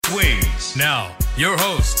Wings. Now, your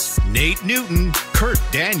hosts, Nate Newton, Kurt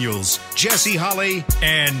Daniels, Jesse Holly,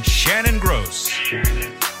 and Shannon Gross.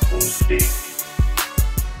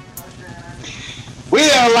 We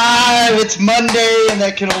are live. It's Monday, and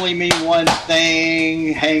that can only mean one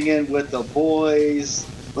thing. Hanging with the boys,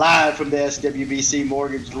 live from the SWBC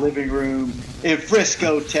Mortgage Living Room in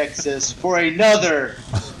Frisco, Texas, for another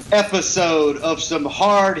episode of some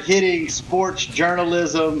hard-hitting sports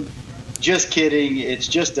journalism. Just kidding. It's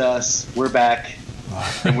just us. We're back,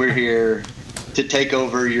 and we're here to take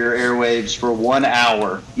over your airwaves for 1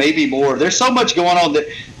 hour, maybe more. There's so much going on.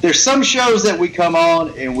 There's some shows that we come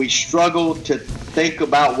on, and we struggle to think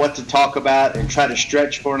about what to talk about and try to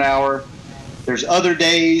stretch for an hour. There's other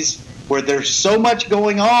days where there's so much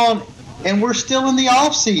going on, and we're still in the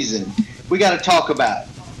off season. We got to talk about it.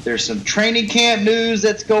 There's some training camp news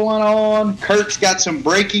that's going on. Kurt's got some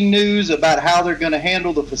breaking news about how they're going to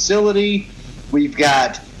handle the facility. We've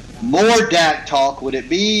got more Dak talk. Would it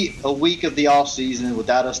be a week of the offseason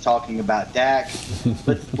without us talking about Dak?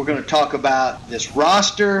 But we're going to talk about this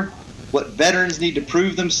roster, what veterans need to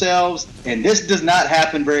prove themselves. And this does not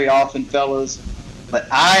happen very often, fellas, but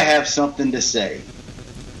I have something to say.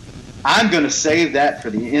 I'm going to save that for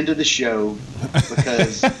the end of the show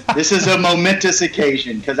because this is a momentous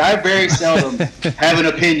occasion, because I very seldom have an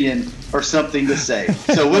opinion or something to say.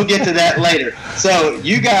 So we'll get to that later. So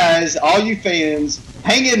you guys, all you fans,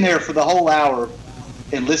 hang in there for the whole hour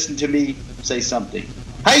and listen to me say something.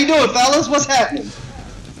 How you doing, fellas? What's happening?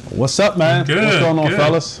 What's up, man? Good, what's going on,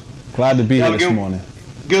 fellas? Glad to be here this morning.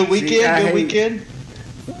 Good weekend? Weekend?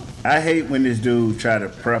 I hate when this dude try to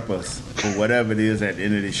prep us for whatever it is at the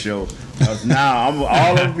end of the show. Because now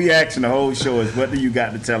all of the reaction the whole show is, what do you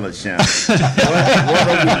got to tell us, Shannon? what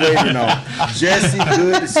are we waiting on? Jesse,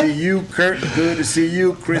 good to see you. Kurt, good to see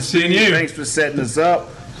you. Christine, thanks for setting us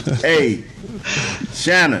up. Hey,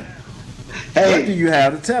 Shannon, what do you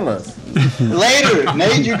have to tell us? Later,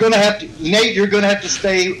 Nate, you're gonna have to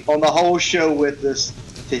stay on the whole show with us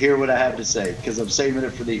to hear what I have to say, because I'm saving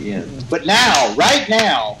it for the end. But now, right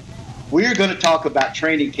now, we're going to talk about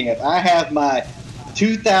training camp. I have my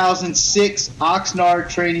 2006 Oxnard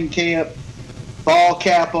training camp ball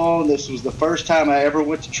cap on. This was the first time I ever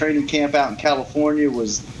went to training camp out in California. It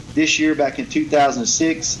was this year, back in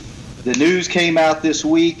 2006. The news came out this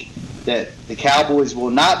week that the Cowboys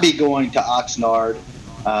will not be going to Oxnard.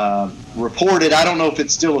 Reported, I don't know if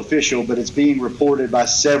it's still official, but it's being reported by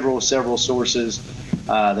several sources.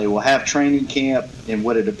 They will have training camp in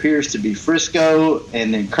what it appears to be Frisco.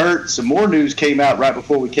 And then, Kurt, some more news came out right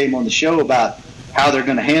before we came on the show about how they're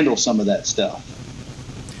going to handle some of that stuff.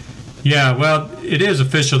 Yeah, well, it is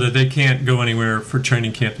official that they can't go anywhere for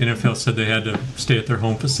training camp. The NFL said they had to stay at their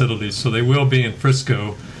home facilities, so they will be in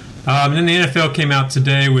Frisco. And then the NFL came out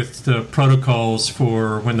today with the protocols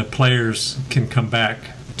for when the players can come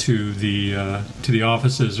back to the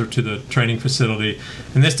offices or to the training facility.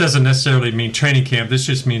 And this doesn't necessarily mean training camp. This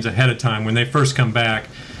just means ahead of time. When they first come back,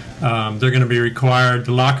 they're going to be required.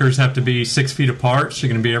 The lockers have to be 6 feet apart. So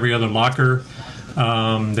you're going to be every other locker.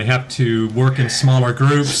 They have to work in smaller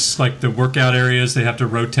groups, like the workout areas. They have to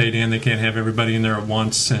rotate in. They can't have everybody in there at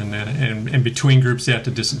once. And in between groups, they have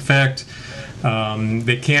to disinfect.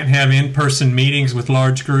 They can't have in-person meetings with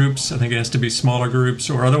large groups. I think it has to be smaller groups,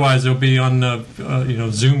 or otherwise they'll be on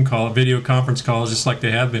Zoom call, video conference calls, just like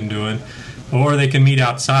they have been doing. Or they can meet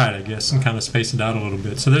outside, I guess, and kind of space it out a little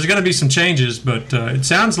bit. So there's going to be some changes, but it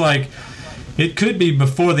sounds like it could be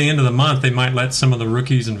before the end of the month. They might let some of the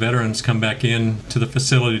rookies and veterans come back in to the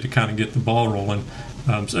facility to kind of get the ball rolling.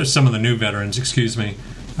 So some of the new veterans, guys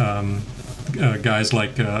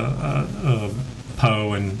like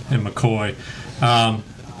Poe and McCoy.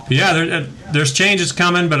 There's changes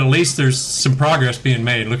coming, but at least there's some progress being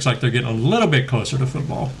made. It looks like they're getting a little bit closer to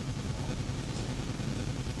football.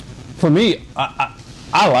 For me,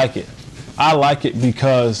 I like it. I like it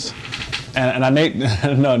because, and Nate,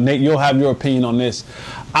 you'll have your opinion on this.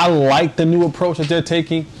 I like the new approach that they're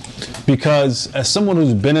taking because, as someone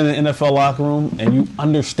who's been in an NFL locker room and you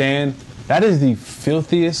understand, that is the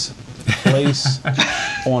filthiest place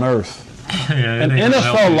on earth. Yeah, An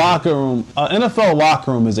NFL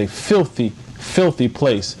locker room is a filthy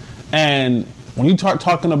place. And when you start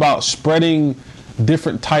talking about spreading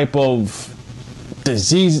different type of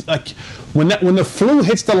disease, like when the flu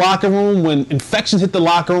hits the locker room, when infections hit the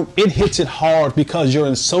locker room, it hits it hard because you're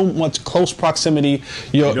in so much close proximity.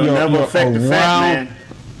 You're affect the fat man.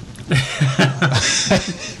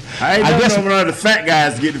 I guess none of the fat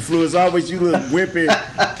guys get the flu. It's always you little wimpy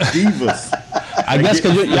divas. I guess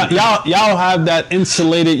because y'all have that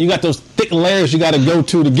insulated. You got those thick 8 layers you got to go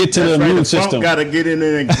to get to the immune system. Got to get in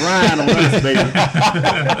there and grind on us, baby.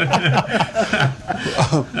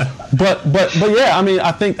 But yeah, I mean,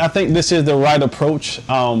 I think this is the right approach.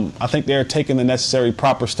 I think they're taking the necessary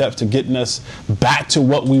proper steps to getting us back to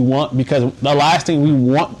what we want, because the last thing we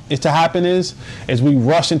want is to happen is we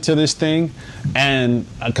rush into this thing, and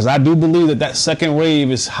because I do believe that second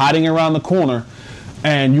wave is hiding around the corner,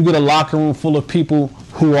 and you get a locker room full of people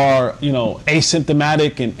who are,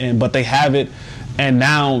 asymptomatic and but they have it, and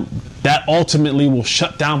now that ultimately will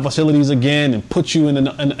shut down facilities again and put you in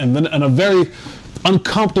a very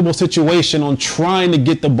uncomfortable situation on trying to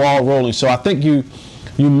get the ball rolling. So I think you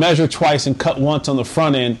measure twice and cut once on the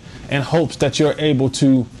front end in hopes that you're able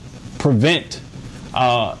to prevent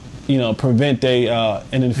an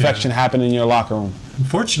infection happening in your locker room.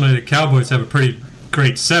 Unfortunately, the Cowboys have a pretty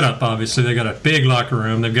great setup. Obviously, they got a big locker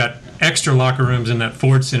room. They've got extra locker rooms in that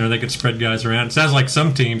Ford Center. They could spread guys around. It sounds like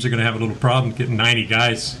some teams are going to have a little problem getting 90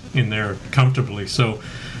 guys in there comfortably. So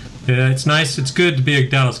yeah, it's nice. It's good to be a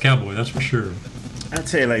Dallas Cowboy, that's for sure. I'll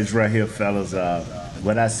tell you like this right here, fellas.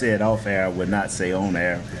 What I said off air, I would not say on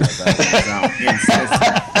air, because I sound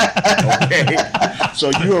insensitive. Okay? So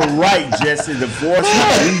you're right, Jesse. The voice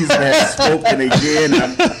of reason has spoken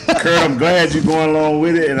again. Kurt, I'm glad you're going along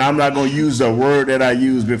with it, and I'm not going to use a word that I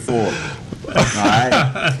used before. All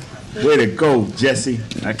right? Way to go, Jesse.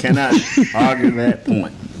 I cannot argue that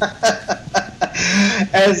point.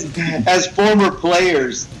 As former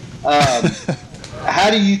players,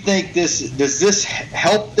 how do you think does this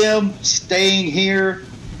help them staying here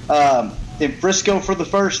in Frisco for the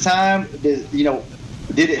first time? Did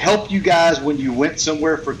it help you guys when you went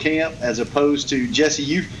somewhere for camp, as opposed to,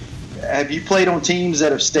 Jesse, have you played on teams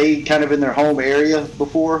that have stayed kind of in their home area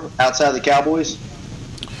before, outside of the Cowboys?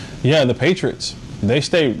 Yeah, the Patriots. They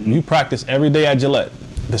stay. You practice every day at Gillette.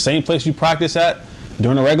 The same place you practice at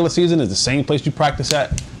during the regular season is the same place you practice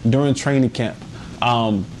at during training camp.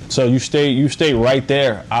 So you stay right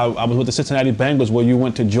there. I was with the Cincinnati Bengals, where you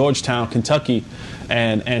went to Georgetown, Kentucky,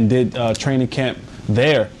 and did training camp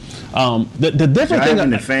there. The different thing.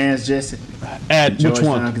 The fans, Jesse. At which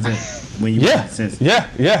one? When you went to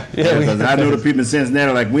Cincinnati. Yeah. Because I know the people in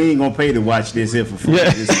Cincinnati are like, we ain't gonna pay to watch this here for free.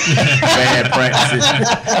 Yeah. This bad practices.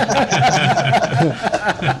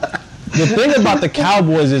 The thing about the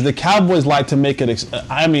Cowboys is the Cowboys like to make it,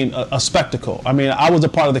 a spectacle. I mean, I was a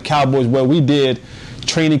part of the Cowboys where we did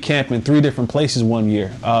training camp in 3 different places one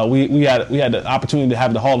year. We had the opportunity to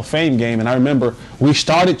have the Hall of Fame game, and I remember we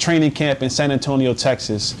started training camp in San Antonio,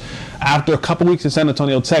 Texas. After a couple weeks in San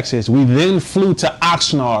Antonio, Texas, we then flew to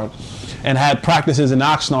Oxnard and had practices in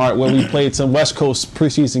Oxnard, where we played some West Coast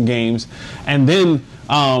preseason games, and then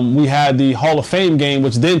we had the Hall of Fame game,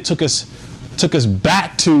 which then took us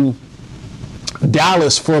back to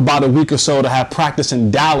Dallas for about a week or so to have practice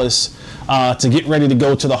in Dallas to get ready to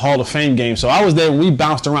go to the Hall of Fame game. So I was there, and we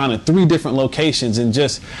bounced around in 3 different locations, and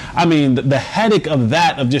the headache of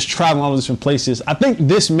that, of just traveling all these different places. I think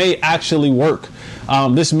this may actually work.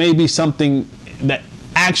 This may be something that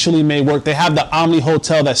actually may work. They have the Omni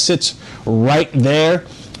Hotel that sits right there.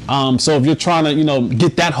 So if you're trying to,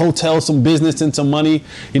 get that hotel some business and some money,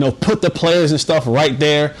 put the players and stuff right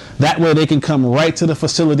there. That way they can come right to the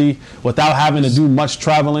facility without having to do much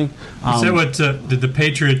traveling. Is that what did the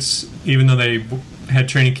Patriots, even though they had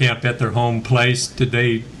training camp at their home place, did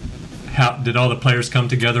all the players come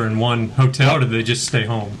together in one hotel, or did they just stay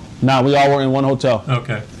home? No, we all were in one hotel.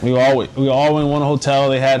 Okay. We all were in one hotel.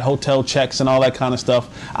 They had hotel checks and all that kind of stuff.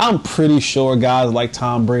 I'm pretty sure guys like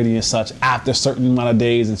Tom Brady and such, after a certain amount of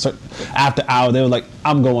days and after hours, they were like,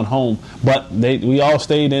 "I'm going home." But we all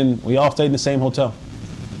stayed in the same hotel.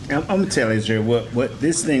 I'm gonna tell you, Jerry, what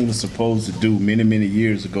this thing was supposed to do many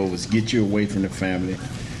years ago was get you away from the family,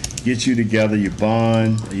 get you together, you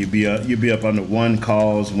bond, you be up under one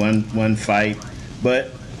cause, one fight.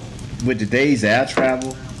 But with today's air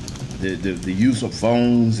travel, the use of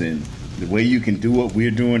phones and the way you can do what we're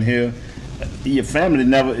doing here, your family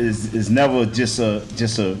never is never just a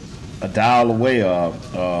dial away,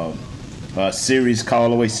 a series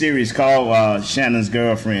call away. Series call Shannon's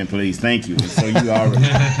girlfriend, please. Thank you. So you already,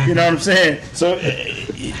 you know what I'm saying? So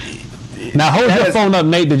now hold your phone up,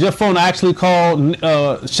 Nate. Did your phone actually call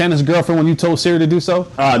Shannon's girlfriend when you told Siri to do so?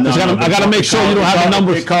 No. I gotta make sure you don't have the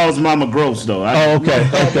numbers. It calls Mama Gross though. Okay.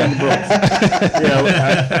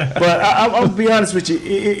 But I'll be honest with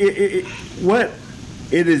you. What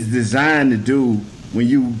it is designed to do when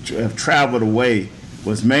you have traveled away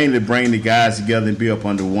was mainly bring the guys together and be up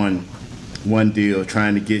under one deal,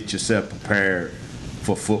 trying to get yourself prepared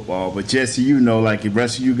for football. But Jesse, like the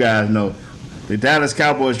rest of you guys know, the Dallas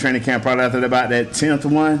Cowboys training camp, probably after about that 10th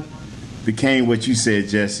one, became what you said,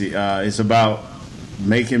 Jesse. It's about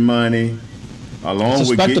making money, along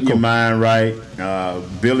with getting your mind right,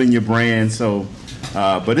 building your brand. So,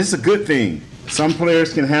 but it's a good thing. Some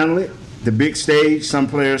players can handle it, the big stage. Some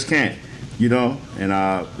players can't. And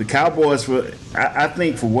the Cowboys, I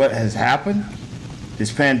think for what has happened,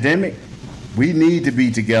 this pandemic, we need to be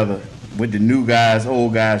together with the new guys,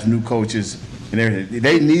 old guys, new coaches, and everything.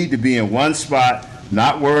 They need to be in one spot,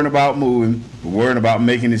 not worrying about moving, but worrying about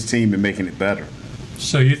making this team and making it better.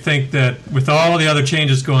 So you think that with all the other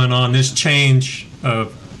changes going on, this change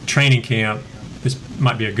of training camp, this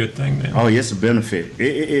might be a good thing then? Oh, it's a benefit.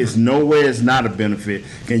 It is nowhere it's not a benefit.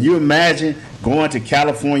 Can you imagine going to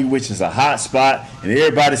California, which is a hot spot, and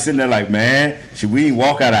everybody sitting there like, man, should we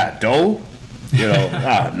walk out our door?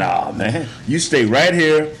 Nah, man. You stay right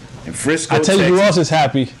here in Frisco, I tell you Texas. who else is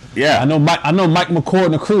happy. Yeah, I know Mike McCord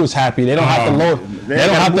and the crew is happy. They don't have to load. They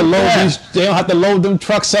don't have to load them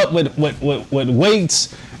trucks up with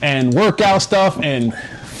weights and workout stuff and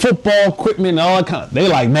football equipment and all that kind. They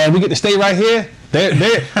like, man, we get to stay right here.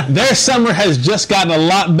 Their summer has just gotten a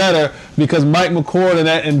lot better because Mike McCord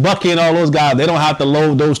and Bucky and all those guys, they don't have to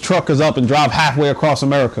load those truckers up and drive halfway across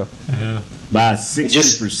America. Yeah. By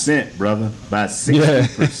 60%, brother. By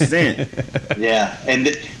 60%. Yeah,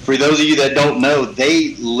 and for those of you that don't know,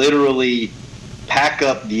 they literally pack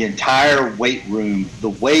up the entire weight room, the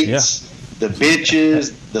weights, the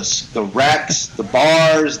benches, the racks, the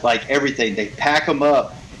bars, like everything. They pack them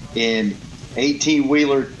up in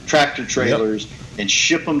 18-wheeler tractor trailers and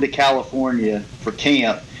ship them to California for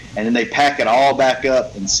camp, and then they pack it all back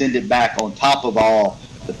up and send it back on top of all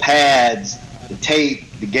the pads, the tape,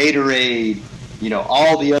 the Gatorade,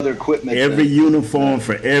 all the other equipment. Every uniform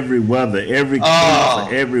for every weather, every clothes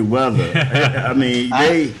for every weather. I mean,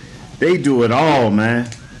 they do it all, man.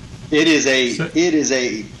 It is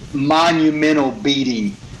a monumental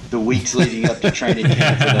beating the weeks leading up to training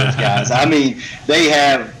camp for those guys. I mean, they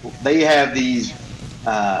have these,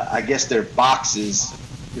 I guess they're boxes.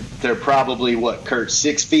 They're probably Kurt,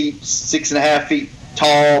 6.5 feet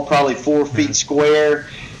tall, probably 4 feet square,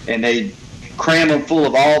 and they cram them full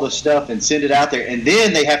of all the stuff and send it out there. And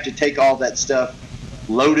then they have to take all that stuff,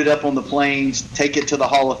 load it up on the planes, take it to the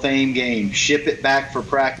Hall of Fame game, ship it back for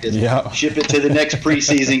practice, ship it to the next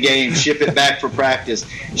preseason game, ship it back for practice,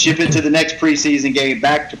 ship it to the next preseason game,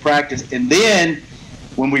 back to practice. And then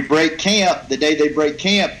when we break camp, the day they break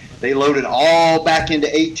camp, they load it all back into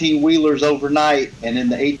 18-wheelers overnight, and then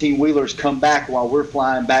the 18-wheelers come back while we're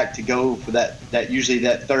flying back to go for that usually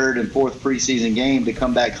that third and fourth preseason game to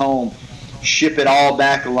come back home, ship it all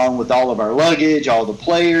back along with all of our luggage, all the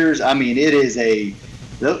players. I mean, it is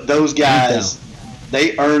those guys,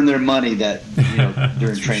 they earn their money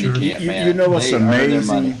during training camp, man. You know what's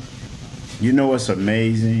amazing? You know what's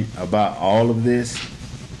amazing about all of this?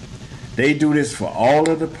 They do this for all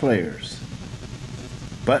of the players.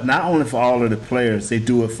 But not only for all of the players, they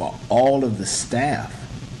do it for all of the staff.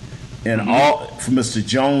 And all for Mr.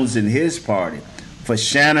 Jones and his party, for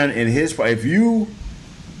Shannon and his party.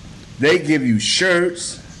 They give you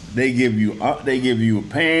shirts, they give you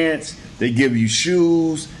pants, they give you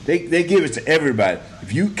shoes, they give it to everybody.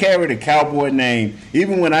 If you carry the Cowboy name,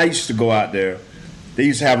 even when I used to go out there, they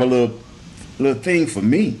used to have a little thing for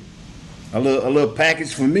me, a little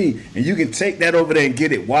package for me, and you can take that over there and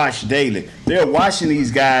get it washed daily. They're washing these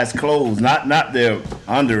guys' clothes, not their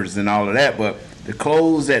unders and all of that, but the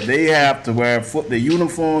clothes that they have to wear, the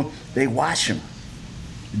uniform, they wash them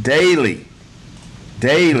daily.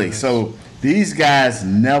 So these guys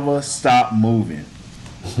never stop moving.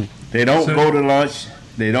 They don't go to lunch.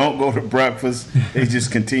 They don't go to breakfast. They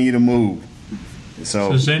just continue to move.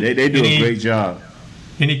 So they do a great job.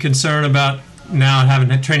 Any concern about now having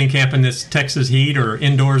a training camp in this Texas heat or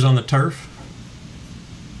indoors on the turf?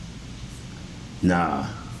 Nah.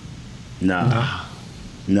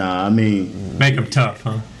 I mean, make them tough,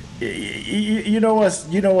 huh? You know what,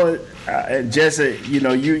 Jesse.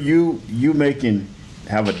 You making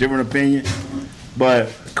have a different opinion, but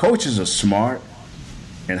coaches are smart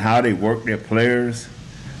in how they work their players.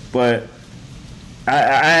 But I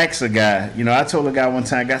asked a guy, I told a guy one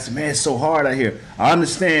time, I said, man, it's so hard out here. I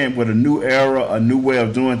understand with a new era, a new way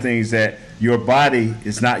of doing things, that your body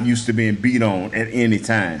is not used to being beat on at any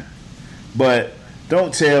time. But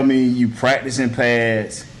don't tell me you practicing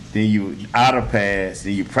pads, then you out of pads,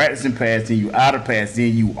 then you practicing pads, then you out of pads,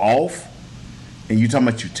 then you off, and you talking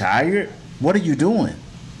about you tired? What are you doing?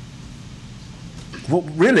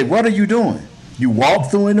 What are you doing? You walk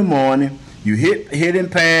through in the morning, you hitting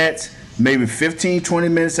pads, maybe 15, 20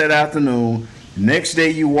 minutes that afternoon. Next day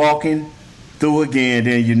you walking through again.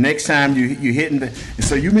 Then next time you hitting.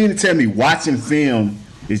 So you mean to tell me watching film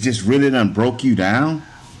is just really done broke you down?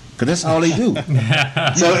 Because that's all they do.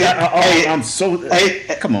 So,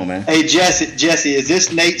 come on, man. Hey, Jesse, is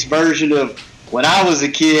this Nate's version of when I was a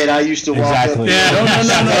kid? I used to walk up. No. With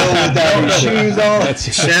that shoes on.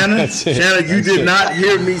 Shannon, you did not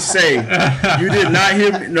hear me say. You did not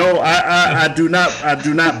hear me. No, I do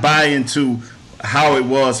not buy into how it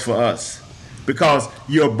was for us, because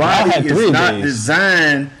your body is not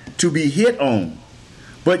designed to be hit on,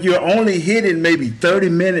 but you're only hitting maybe 30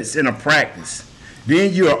 minutes in a practice.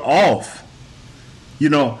 Then you're off. You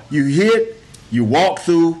know, you hit, you walk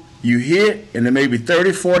through, you hit, and then maybe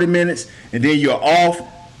 30, 40 minutes, and then you're off.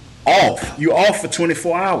 You're off for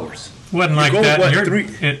 24 hours. Wasn't like that.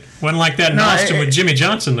 It wasn't like that in Austin with Jimmy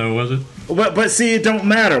Johnson, though, was it? But see, it don't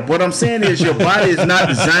matter. What I'm saying is your body is not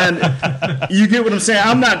designed. You get what I'm saying?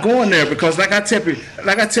 I'm not going there because, like I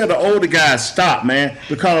tell the older guys, stop, man,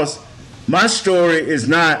 because my story is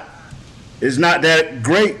not that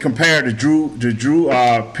great compared to Drew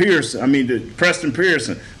Pearson. I mean, to Preston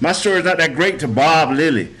Pearson. My story is not that great to Bob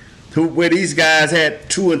Lilly, where these guys had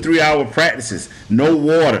 2 and 3 hour practices, no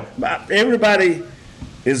water. Everybody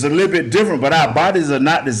is a little bit different, but our bodies are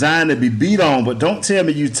not designed to be beat on. But don't tell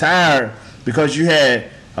me you're tired because you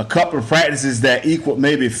had a couple of practices that equal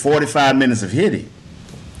maybe 45 minutes of hitting.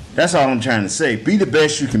 That's all I'm trying to say. Be the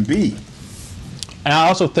best you can be. And I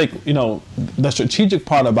also think, the strategic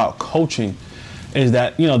part about coaching is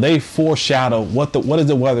that, they foreshadow what is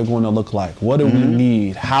the weather going to look like? What do we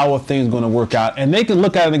need? How are things going to work out? And they can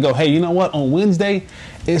look at it and go, hey, you know what? On Wednesday,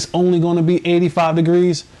 it's only going to be 85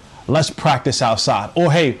 degrees. Let's practice outside.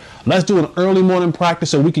 Or, hey, let's do an early morning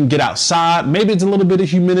practice so we can get outside. Maybe it's a little bit of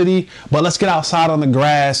humidity, but let's get outside on the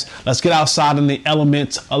grass. Let's get outside in the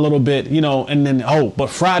elements a little bit, and then, but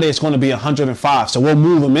Friday it's going to be 105. So we'll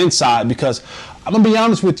move them inside because I'm going to be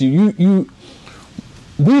honest with you.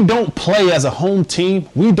 We don't play as a home team.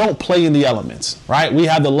 We don't play in the elements, right? We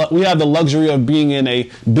have the luxury of being in a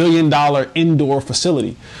 $1 billion indoor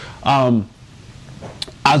facility. I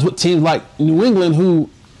was with teams like New England who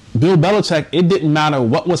Bill Belichick, it didn't matter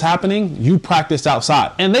what was happening, you practiced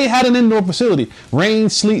outside. And they had an indoor facility. Rain,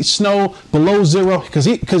 sleet, snow, below zero.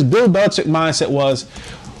 Because Bill Belichick's mindset was,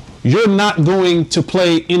 you're not going to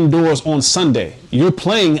play indoors on Sunday. You're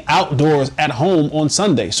playing outdoors at home on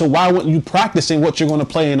Sunday. So why wouldn't you practicing what you're going to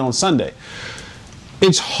play in on Sunday?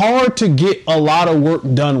 It's hard to get a lot of work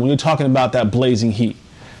done when you're talking about that blazing heat.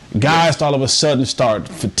 Guys all of a sudden start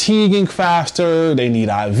fatiguing faster. They need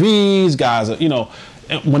IVs. Guys are,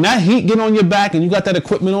 when that heat get on your back and you got that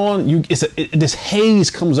equipment on, this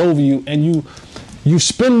haze comes over you, and you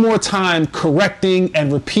spend more time correcting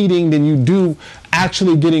and repeating than you do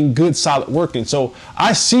actually getting good, solid work in. So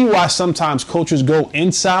I see why sometimes coaches go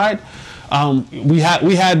inside. We had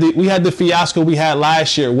the fiasco we had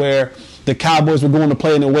last year where the Cowboys were going to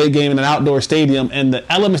play an away game in an outdoor stadium, and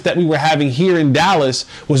the elements that we were having here in Dallas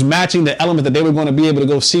was matching the element that they were going to be able to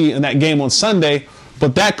go see in that game on Sunday.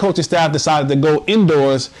 But that coaching staff decided to go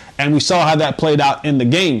indoors, and we saw how that played out in the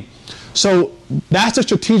game. So that's the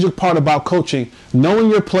strategic part about coaching, knowing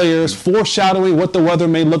your players, foreshadowing what the weather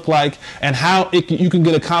may look like, and how you can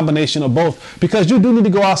get a combination of both. Because you do need to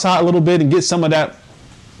go outside a little bit and get some of that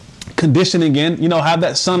conditioning in, have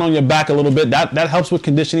that sun on your back a little bit. That helps with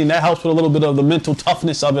conditioning. That helps with a little bit of the mental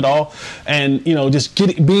toughness of it all. And, just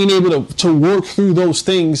being able to work through those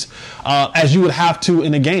things as you would have to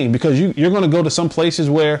in a game, because you're going to go to some places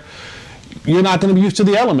where you're not going to be used to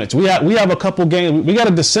the elements. We have a couple games. We got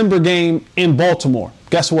a December game in Baltimore.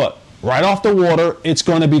 Guess what? Right off the water, it's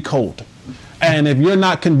going to be cold. And if you're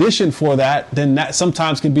not conditioned for that, then that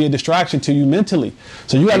sometimes can be a distraction to you mentally.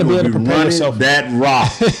 So you got to be able to prepare yourself. That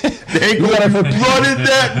rock. You got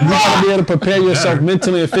to be able to prepare yourself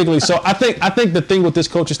mentally and physically. So I think the thing with this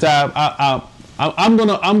coaching staff, I'm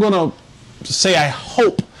gonna say I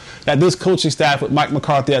hope that this coaching staff with Mike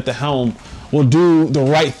McCarthy at the helm will do the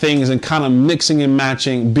right things and kind of mixing and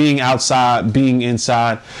matching, being outside, being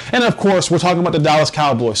inside. And of course, we're talking about the Dallas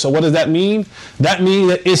Cowboys. So what does that mean? That means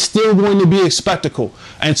that it's still going to be a spectacle.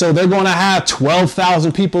 And so they're going to have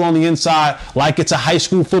 12,000 people on the inside like it's a high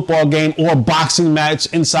school football game or a boxing match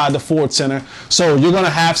inside the Ford Center. So you're going to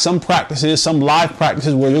have some practices, some live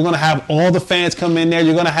practices where you're going to have all the fans come in there.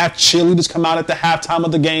 You're going to have cheerleaders come out at the halftime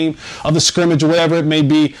of the game, of the scrimmage, or whatever it may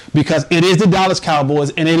be, because it is the Dallas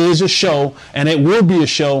Cowboys and it is a show. And it will be a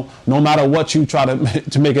show no matter what you try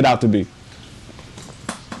to make it out to be.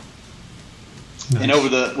 And over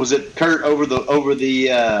the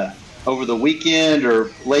weekend or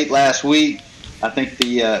late last week, I think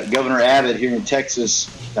the Governor Abbott here in Texas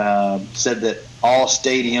said that all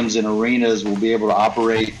stadiums and arenas will be able to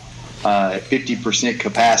operate at 50%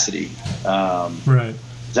 capacity. Right.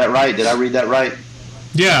 Is that right? Did I read that right?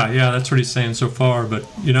 Yeah, that's what he's saying so far. But,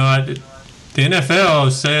 the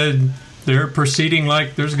NFL said they're proceeding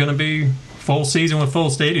like there's going to be full season with full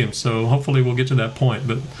stadiums. So hopefully we'll get to that point.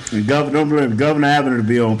 But Governor Avenue will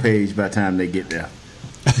be on page by the time they get there.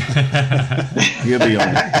 He'll be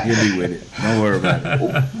on it. He'll be with it. Don't worry about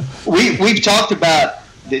it. We've talked about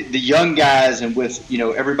the young guys, and with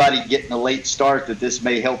everybody getting a late start, that this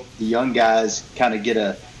may help the young guys kind of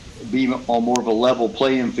be on more of a level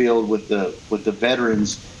playing field with the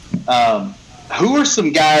veterans. Who are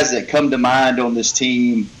some guys that come to mind on this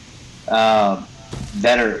team that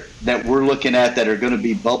we're looking at that are going to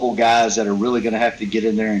be bubble guys that are really going to have to get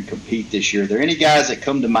in there and compete this year? Are there any guys that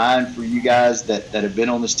come to mind for you guys that have been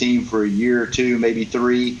on this team for a year or two, maybe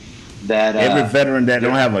three? That every veteran that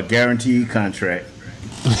don't have a guaranteed contract.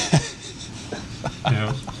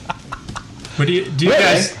 But do you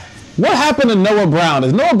guys? What happened to Noah Brown?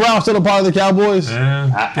 Is Noah Brown still a part of the Cowboys?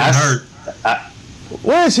 Getting hurt.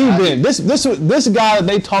 Where has he been? This guy that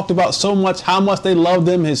they talked about so much, how much they loved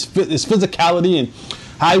him, his physicality, and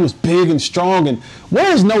how he was big and strong. And where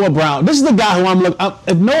is Noah Brown? This is the guy who I'm looking.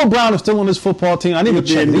 If Noah Brown is still on this football team, I need to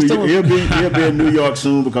check. He'll be in New York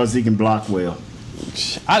soon because he can block well.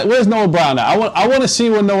 Where's Noah Brown at? I want to see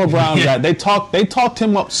where Noah Brown's at. They talked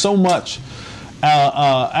him up so much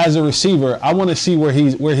as a receiver. I want to see where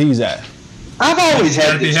he's at. I've always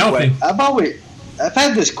had this. Healthy. I've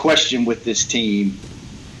had this question with this team.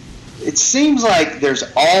 It seems like there's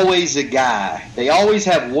always a guy. They always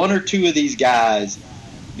have one or two of these guys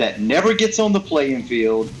that never gets on the playing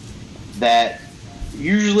field. That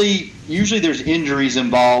usually there's injuries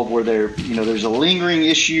involved where there's a lingering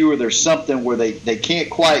issue or there's something where they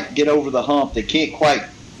can't quite get over the hump. They can't quite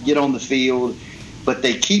get on the field, but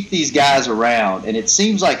they keep these guys around. And it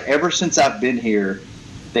seems like ever since I've been here,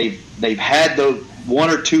 they've had those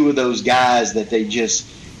one or two of those guys that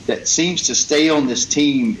that seems to stay on this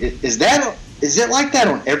team. Is it like that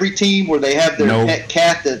on every team where they have their pet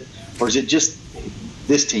cat or is it just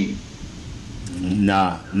this team?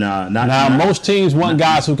 Nah. Most teams want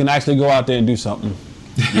guys who can actually go out there and do something.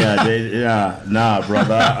 Nah,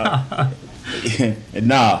 brother.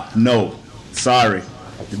 No. Sorry.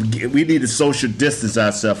 We need to social distance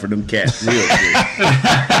ourselves from them cats real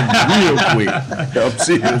quick. I'm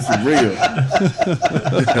serious, real.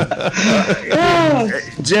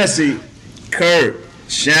 Jesse, Kurt,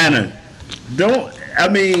 Shannon,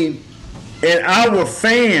 and our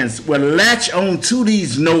fans will latch on to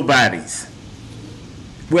these nobodies.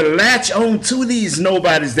 That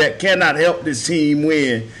cannot help this team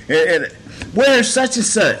win. And where's such and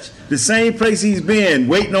such? The same place he's been,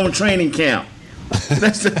 waiting on training camp.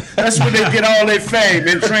 That's where they get all their fame,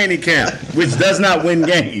 in training camp, which does not win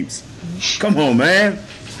games. Come on, man.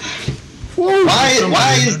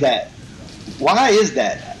 Why is that? Why is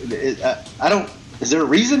that? Is there a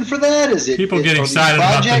reason for that? Is it people get excited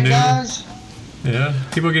about the new guys? Yeah,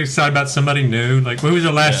 people get excited about somebody new. Like, who was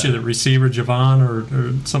it last year? The receiver Javon or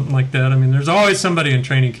something like that. I mean, there's always somebody in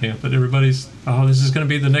training camp that everybody's, this is going to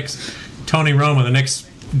be the next Tony Romo, the next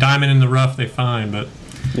diamond in the rough they find. But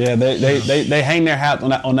yeah, they hang their hat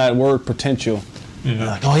on that word potential. Yeah.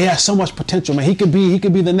 Like, oh yeah, so much potential, man. He could be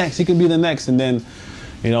the next. He could be the next, and then,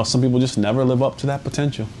 some people just never live up to that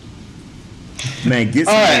potential. Man, get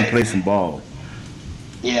some and play some ball.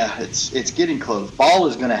 Yeah, it's getting close. Ball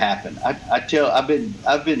is going to happen. I've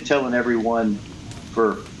been telling everyone,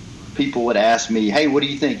 for people would ask me, hey, what do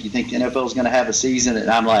you think? You think the NFL is going to have a season?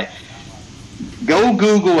 And I'm like, go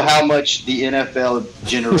Google how much the NFL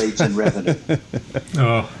generates in revenue.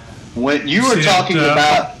 When you were talking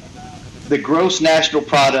about the gross national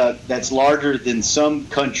product that's larger than some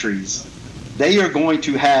countries, they are going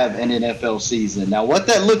to have an NFL season. Now, what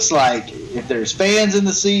that looks like, if there's fans in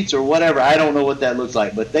the seats or whatever, I don't know what that looks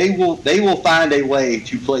like. But they will find a way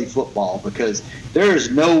to play football, because there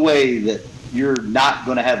is no way that you're not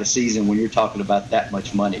going to have a season when you're talking about that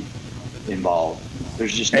much money involved.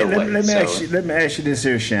 There's just no way. Let me ask you this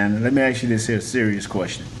here, Shannon. Let me ask you this here serious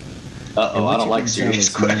question. I don't like serious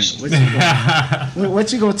questions.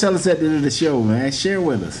 What you gonna tell us at the end of the show, man? Share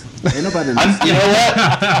with us. Ain't nobody listening.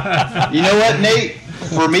 You know what, Nate?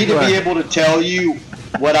 For me to be able to tell you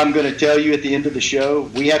what I'm going to tell you at the end of the show,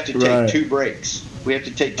 we have to take 2 breaks. We have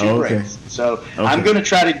to take 2 breaks. So I'm going to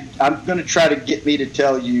try to get me to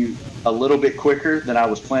tell you a little bit quicker than I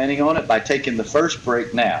was planning on it by taking the first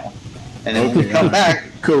break now. And then when we come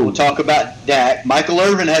back, we'll talk about Dak. Michael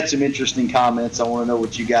Irvin had some interesting comments. I want to know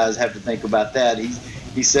what you guys have to think about that.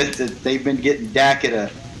 He said that they've been getting Dak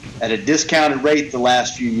at a discounted rate the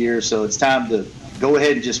last few years, so it's time to go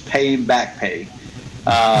ahead and just pay him back pay.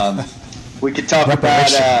 We could talk about.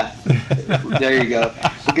 There you go.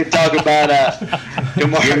 We could talk about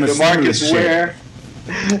DeMarcus Ware.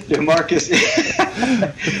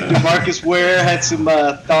 DeMarcus Ware had some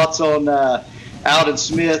thoughts on Alden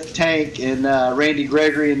Smith, Tank, and Randy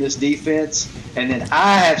Gregory in this defense. And then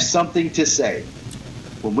I have something to say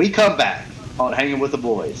when we come back on Hanging with the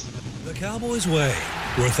Boys. The Cowboys Way,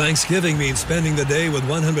 where Thanksgiving means spending the day with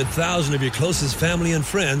 100,000 of your closest family and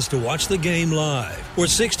friends to watch the game live. Where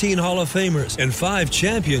 16 Hall of Famers and 5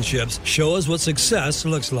 championships show us what success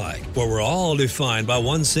looks like. Where we're all defined by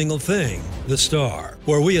one single thing, the star.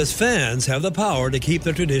 Where we as fans have the power to keep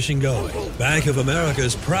the tradition going. Bank of America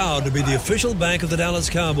is proud to be the official bank of the Dallas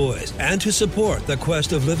Cowboys and to support the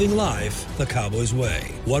quest of living life the Cowboys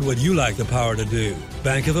Way. What would you like the power to do?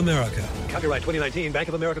 Bank of America. Copyright 2019, Bank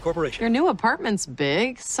of America Corporation. Your new apartment's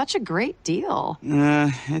big. Such a great deal.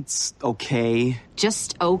 It's okay.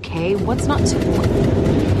 Just okay? What's not to...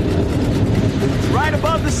 Right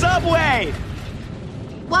above the subway!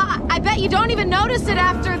 Well, I bet you don't even notice it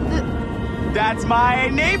after the... That's my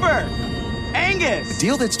neighbor, Angus. A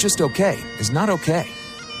deal that's just okay is not okay.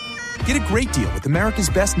 Get a great deal with America's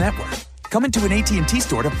Best Network. Come into an AT&T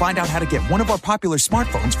store to find out how to get one of our popular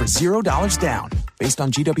smartphones for $0 down. Based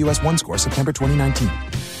on GWS One score, September 2019.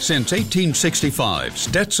 Since 1865,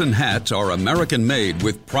 Stetson hats are American-made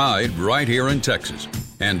with pride right here in Texas.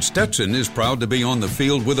 And Stetson is proud to be on the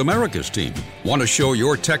field with America's team. Want to show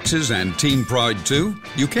your Texas and team pride too?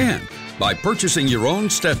 You can. By purchasing your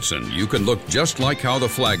own Stetson, you can look just like how the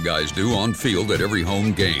flag guys do on field at every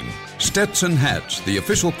home game. Stetson hats, the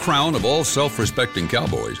official crown of all self-respecting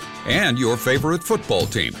Cowboys, and your favorite football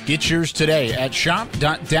team. Get yours today at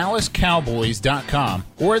shop.dallascowboys.com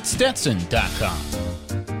or at stetson.com.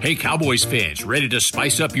 Hey, Cowboys fans, ready to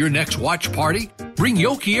spice up your next watch party? Bring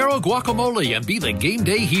Yo Quiero guacamole and be the game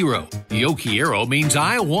day hero. Yo Quiero means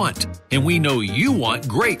I want, and we know you want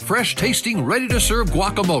great, fresh-tasting, ready-to-serve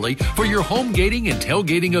guacamole for your home gating and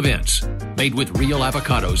tailgating events. Made with real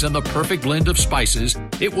avocados and the perfect blend of spices,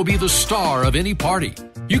 it will be the star of any party.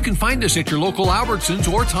 You can find us at your local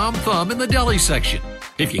Albertsons or Tom Thumb in the deli section.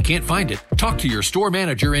 If you can't find it, talk to your store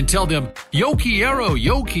manager and tell them, Yo Quiero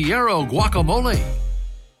guacamole.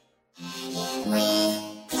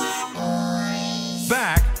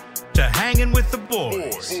 Back to Hanging with the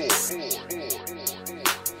Boys.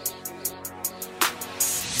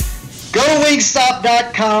 Go to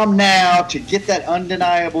Wingstop.com now to get that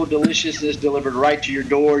undeniable deliciousness delivered right to your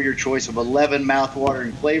door. Your choice of 11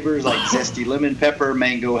 mouth-watering flavors like zesty lemon pepper,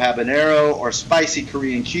 mango habanero, or spicy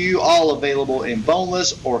Korean Q, all available in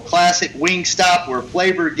boneless or classic. Wingstop, where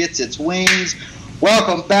flavor gets its wings.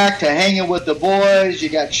 Welcome back to Hanging with the Boys. You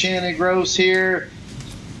got Shannon Gross here.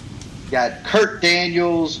 We got Kurt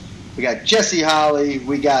Daniels. We got Jesse Holly.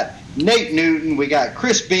 We got Nate Newton. We got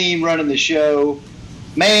Chris Beam running the show.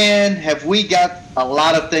 Man, have we got a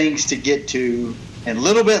lot of things to get to. And a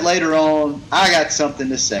little bit later on, I got something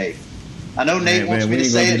to say. I know Nate wants me to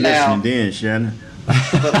say it now. Then, Shannon.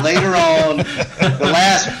 But later on,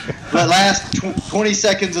 the last 20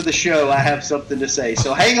 seconds of the show, I have something to say.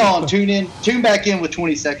 So hang on, tune back in with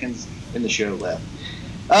 20 seconds in the show left.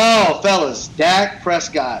 Oh, fellas, Dak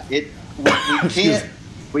Prescott.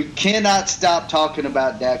 We cannot stop talking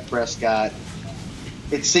about Dak Prescott.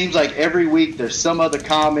 It seems like every week there's some other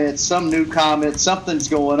comments, some new comments, something's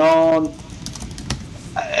going on.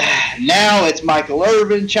 Now it's Michael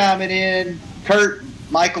Irvin chiming in. Kurt,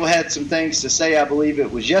 Michael had some things to say. I believe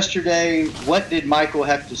it was yesterday. What did Michael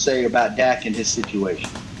have to say about Dak and his situation?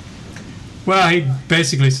 Well, he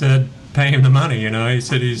basically said, pay him the money. He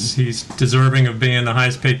said he's deserving of being the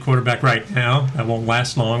highest paid quarterback right now. That won't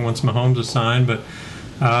last long once Mahomes is signed. But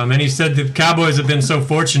and he said the Cowboys have been so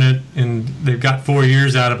fortunate, and they've got 4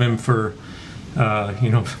 years out of him for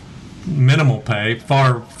minimal pay,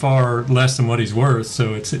 far less than what he's worth.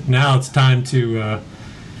 So it's time to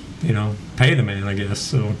pay the man, I guess.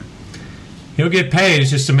 So he'll get paid.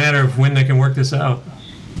 It's just a matter of when they can work this out.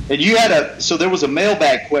 And you had so there was a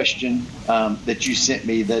mailbag question that you sent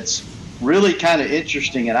me that's really kind of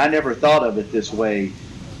interesting, and I never thought of it this way.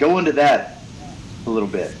 Go into that a little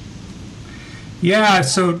bit. Yeah,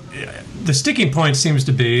 so the sticking point seems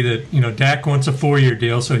to be that, Dak wants a 4-year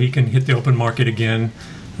deal so he can hit the open market again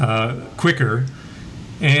quicker,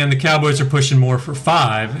 and the Cowboys are pushing more for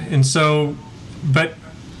 5. And so, but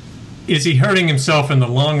is he hurting himself in the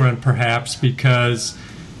long run perhaps because,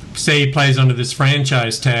 say he plays under this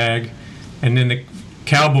franchise tag, and then the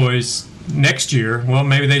Cowboys next year, well,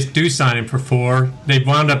 maybe they do sign him for 4. They've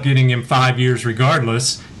wound up getting him 5 years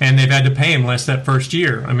regardless, and they've had to pay him less that first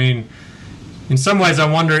year. I mean, in some ways, I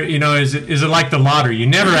wonder, is it like the lottery? You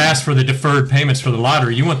never ask for the deferred payments for the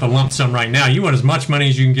lottery. You want the lump sum right now. You want as much money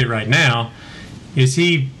as you can get right now.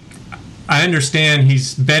 I understand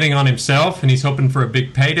he's betting on himself and he's hoping for a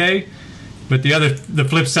big payday. But the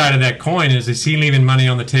flip side of that coin is he leaving money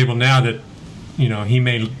on the table now that, he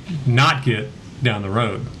may not get down the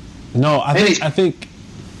road? No, I think.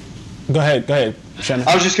 Go ahead, Shannon.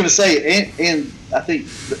 I was just going to say, and I think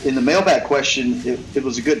in the mailbag question, it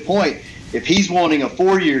was a good point. If he's wanting a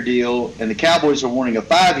 4-year deal and the Cowboys are wanting a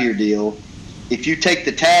 5-year deal, if you take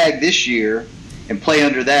the tag this year and play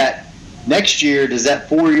under that, next year, does that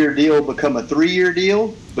 4-year deal become a 3-year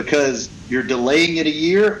deal because you're delaying it a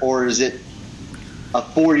year, or is it a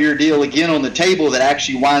 4-year deal again on the table that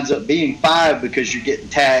actually winds up being 5 because you're getting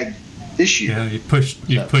tagged this year? Yeah, you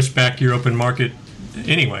push back your open market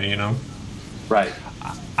anyway, Right.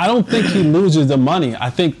 I don't think he loses the money. I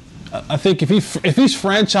think if he's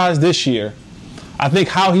franchised this year, I think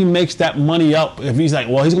how he makes that money up, if he's like,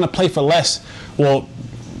 well, he's going to play for less. Well,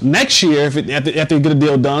 next year, after you get a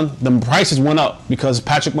deal done, the prices went up because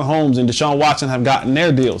Patrick Mahomes and Deshaun Watson have gotten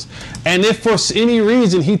their deals. And if for any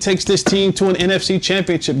reason he takes this team to an NFC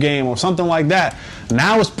Championship game or something like that,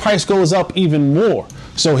 now his price goes up even more.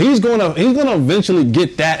 So he's gonna eventually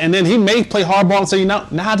get that, and then he may play hardball and say, now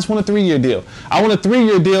I just want a 3-year deal. I want a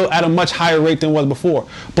 3-year deal at a much higher rate than was before.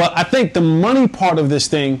 But I think the money part of this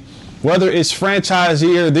thing, whether it's franchise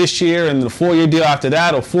year this year and the 4-year deal after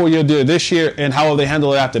that, or 4-year deal this year and how they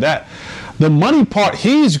handle it after that, the money part,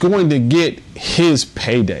 he's going to get his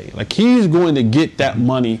payday. Like, he's going to get that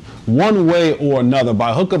money one way or another,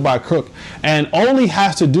 by hook or by crook, and all he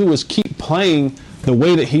has to do is keep playing the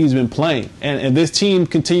way that he's been playing. And this team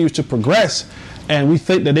continues to progress, and we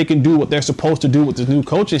think that they can do what they're supposed to do with this new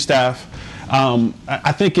coaching staff.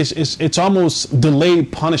 I think it's almost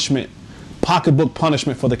delayed punishment, pocketbook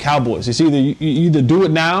punishment for the Cowboys. It's either you either do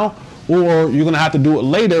it now, or you're going to have to do it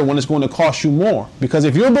later when it's going to cost you more. Because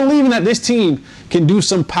if you're believing that this team can do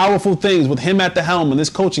some powerful things with him at the helm and this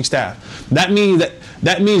coaching staff, that means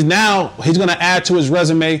now he's going to add to his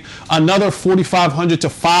resume another 4,500 to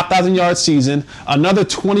 5,000 yard season, another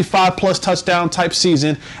 25-plus touchdown type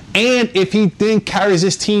season, and if he then carries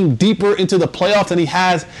his team deeper into the playoffs than he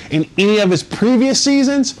has in any of his previous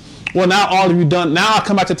seasons, well, now all of you done. Now I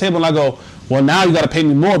come back to the table and I go, well, now you got to pay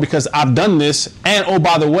me more because I've done this, and oh,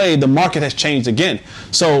 by the way, the market has changed again.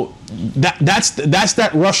 So that's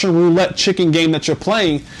that Russian roulette chicken game that you're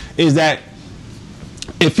playing, is that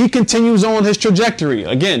if he continues on his trajectory,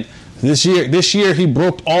 again, this year he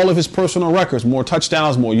broke all of his personal records, more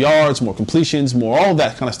touchdowns, more yards, more completions, more all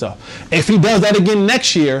that kind of stuff. If he does that again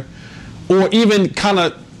next year, or even kind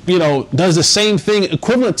of, does the same thing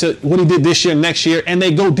equivalent to what he did this year, next year, and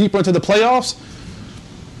they go deeper into the playoffs,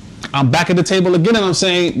 I'm back at the table again, and I'm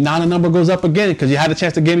saying now the number goes up again because you had a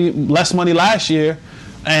chance to give me less money last year,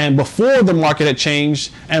 and before the market had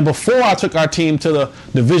changed, and before I took our team to the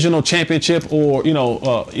divisional championship or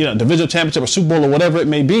divisional championship or Super Bowl or whatever it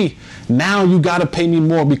may be. Now you got to pay me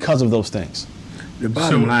more because of those things. The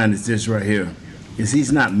bottom line is this right here: is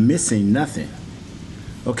he's not missing nothing.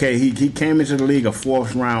 Okay, he came into the league a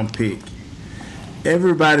 4th-round pick.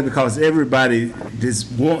 Everybody just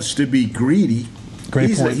wants to be greedy.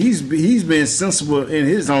 Great point. He's been sensible in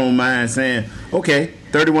his own mind, saying, okay,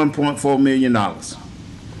 $31.4 million.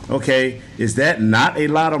 Okay, is that not a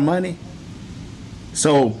lot of money?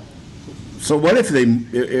 So what if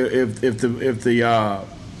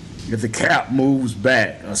the cap moves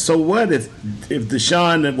back? So what if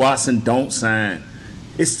Deshaun and Watson don't sign?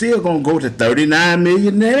 It's still gonna go to $39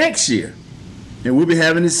 million next year, and we'll be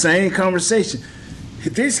having the same conversation.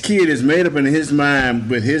 This kid is made up in his mind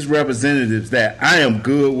with his representatives that I am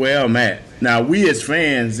good where I'm at. Now, we as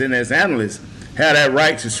fans and as analysts have that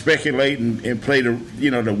right to speculate and play the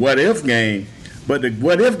what if game. But the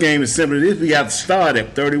what if game is simply this: we got to start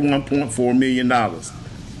at $31.4 million.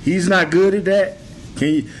 He's not good at that.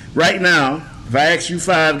 Right now, if I ask you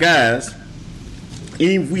 5 guys,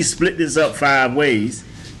 even if we split this up 5 ways,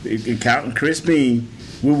 and counting Chris Bean,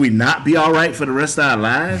 will we not be all right for the rest of our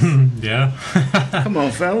lives? Yeah. Come on,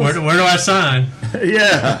 fellas. Where do I sign?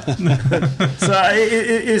 Yeah. So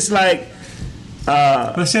it's like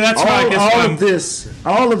but see, that's why I guess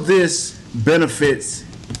all of this benefits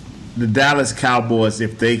the Dallas Cowboys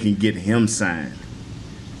if they can get him signed.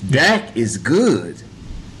 Dak is good.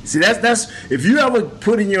 See, that's if you ever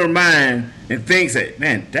put in your mind and think that,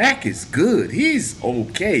 man, Dak is good. He's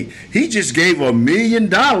okay. He just gave $1 million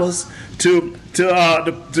to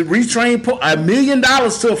retrain $1 million to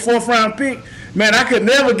a 4th-round pick. Man, I could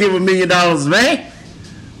never give $1 million, man.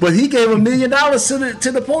 But he gave $1 million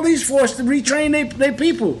to the police force to retrain their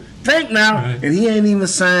people. Think now, Right. and he ain't even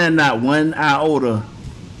signed not one iota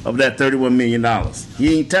of that $31 million.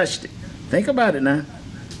 He ain't touched it. Think about it now.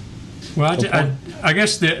 Well, I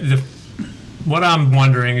guess the what I'm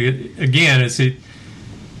wondering again is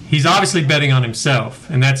he's obviously betting on himself,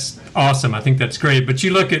 and that's awesome. I think that's great. But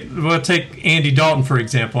you look at, well, take Andy Dalton for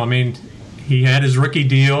example. I mean, he had his rookie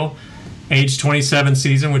deal, age 27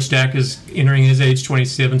 season, which Dak is entering his age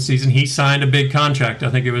 27 season. He signed a big contract. I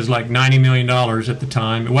think it was like $90 million at the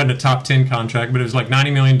time. It wasn't a top 10 contract, but it was like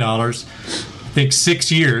 $90 million. I think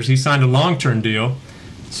 6 years. He signed a long-term deal.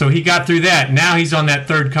 So he got through that. Now he's on that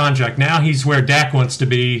third contract. Now he's where Dak wants to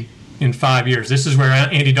be in 5 years. This is where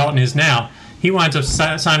Andy Dalton is now. He winds up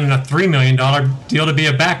signing a $3 million deal to be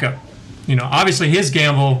a backup. You know, obviously his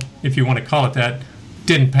gamble, if you want to call it that,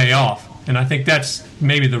 didn't pay off. And I think that's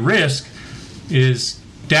maybe the risk is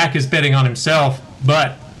Dak is betting on himself,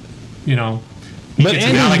 but, you know, but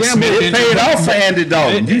Andy's gamble, it paid off for Andy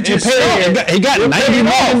Dalton. He got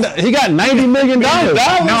 $90 million.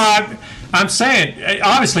 No, I'm saying it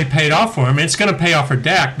obviously paid off for him. It's going to pay off for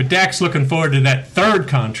Dak, but Dak's looking forward to that third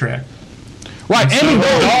contract. Right, Andy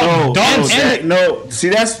No, see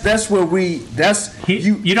that's where you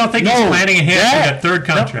don't think he's planning ahead for that third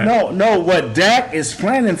contract? No. What Dak is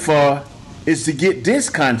planning for is to get this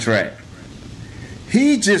contract.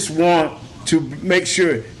 He just want to make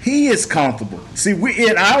sure he is comfortable. See, we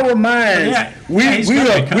in our minds,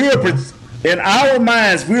 in our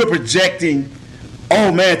minds we are projecting. Oh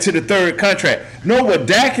man, to the third contract. No, what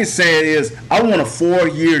Dak is saying is, I want a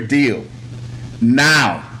 4-year deal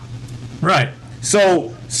now. Right.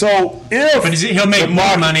 So if but he'll make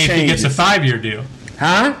more money if he gets a 5-year deal.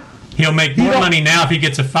 Huh? He'll make more money now if he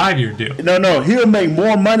gets a 5-year deal. No, he'll make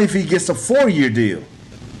more money if he gets a 4-year deal.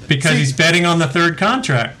 Because he's betting on the third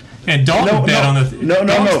contract, and Dalton bet on the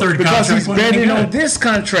third because contract. He's betting on this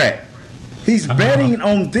contract. He's betting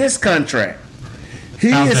on this contract. He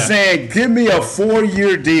is saying, give me a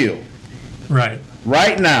 4-year deal. Right.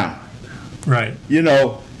 Right now. Right. You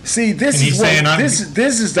know, see, this is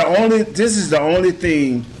the only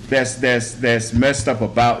thing that's messed up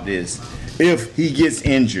about this. If he gets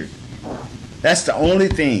injured, that's the only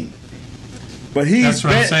thing. But that's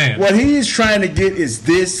what I'm saying. What he's trying to get is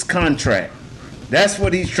this contract. That's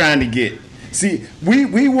what he's trying to get. See,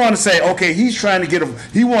 we want to say, okay, he's trying to get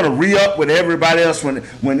he want to re-up with everybody else when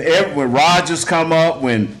Rodgers come up,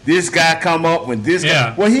 when this guy come up, when this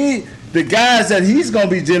guy. Well, the guys that he's going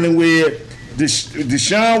to be dealing with,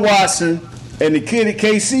 Deshaun Watson and the kid at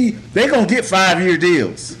KC, they're going to get 5-year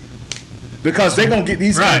deals because they're going to get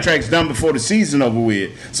these contracts done before the season over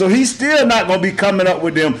with. So he's still not going to be coming up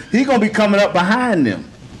with them. He's going to be coming up behind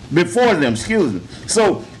them, before them, excuse me.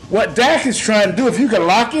 So what Dak is trying to do, if you can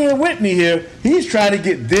lock in with me here, he's trying to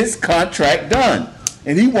get this contract done,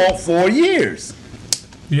 and he wants 4 years.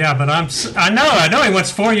 Yeah, but I know he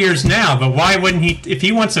wants 4 years now, but why wouldn't he? If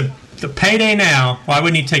he wants the payday now, why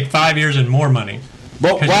wouldn't he take 5 years and more money?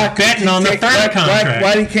 But why betting on the third contract?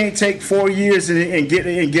 Why he can't take 4 years and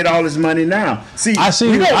get all his money now? See, I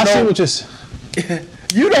see what you're saying.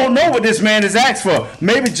 You don't know what this man has asked for.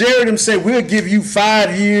 Maybe Jared him say, we'll give you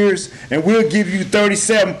 5 years and we'll give you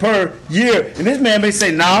 37 per year. And this man may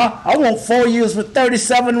say, nah, I want 4 years with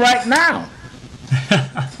 37 right now.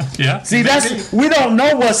 Yeah. See, we don't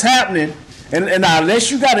know what's happening. And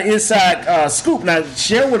unless you got an inside scoop, now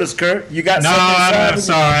share with us, Kurt. You got something inside? I'm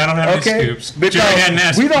sorry, I don't have any scoops. Because Jerry hadn't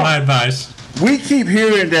asked my advice. We keep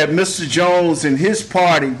hearing that Mr. Jones and his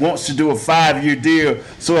party wants to do a 5-year deal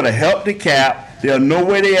so it'll help the cap. They'll know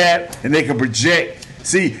where they're at, and they can project.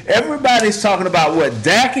 See, everybody's talking about what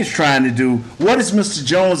Dak is trying to do. What is Mr.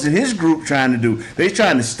 Jones and his group trying to do? They're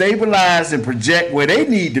trying to stabilize and project where they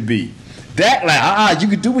need to be. Dak like, you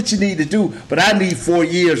can do what you need to do, but I need 4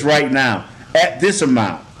 years right now at this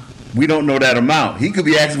amount. We don't know that amount. He could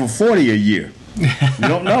be asking for 40 a year. We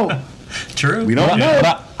don't know. True. We don't know.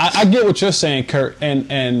 But I get what you're saying, Kurt.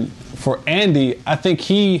 And for Andy, I think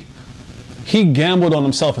he gambled on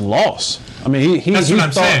himself and lost. I mean, that's what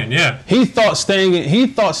I'm saying. Yeah, he thought staying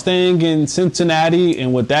in Cincinnati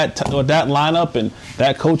and with that lineup and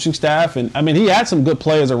that coaching staff, and I mean, he had some good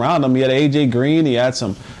players around him. He had AJ Green. He had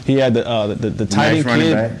the tight end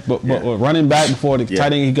kid, but running back before the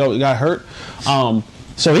tight end he got hurt.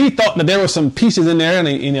 So he thought that there were some pieces in there,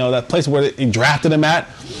 and that place where he drafted him at.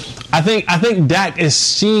 I think Dak is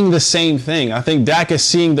seeing the same thing. I think Dak is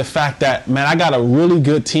seeing the fact that, man, I got a really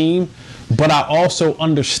good team, but I also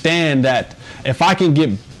understand that if I can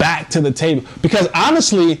get back to the table, because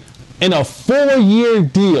honestly, in a 4-year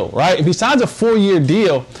deal, right? If he signs a 4-year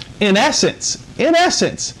deal, in essence,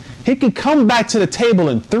 he can come back to the table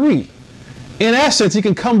in 3. In essence, he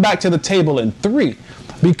can come back to the table in 3.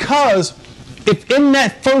 Because if in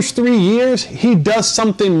that first 3 years he does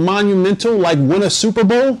something monumental like win a Super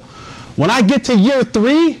Bowl, when I get to year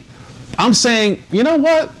 3, I'm saying, you know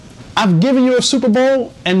what? I've given you a Super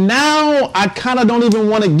Bowl, and now I kind of don't even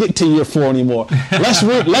want to get to year 4 anymore. Let's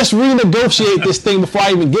renegotiate this thing before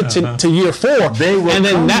I even get to year 4. They will and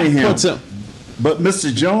then come that to him. puts him. But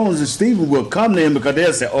Mr. Jones and Steven will come to him because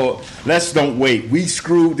they'll say, "Oh, don't wait. We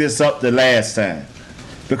screwed this up the last time."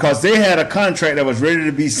 Because they had a contract that was ready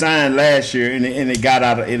to be signed last year, and it got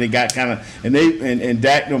out of, and it got kind of, and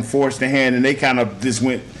Dak them forced the hand, and they kind of just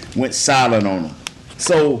went silent on them.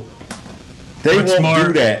 So they won't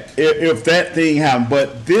do that if that thing happens.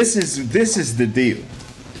 But this is the deal: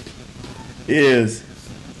 is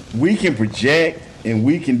we can project and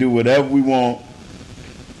we can do whatever we want.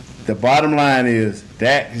 The bottom line is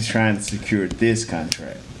Dak is trying to secure this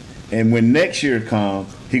contract, and when next year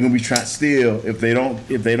comes, he gonna be trying still. If they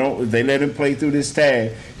let him play through this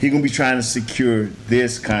tag, he gonna be trying to secure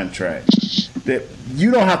this contract. That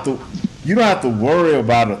you don't have to worry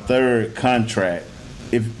about a third contract.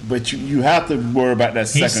 But you have to worry about that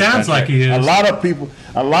second contract. He sounds like he is. A lot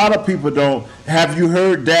of people don't. Have you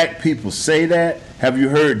heard Dak people say that? Have you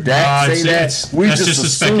heard Dak say that? We that's just a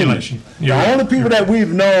speculation. The only people that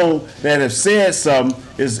we've known that have said something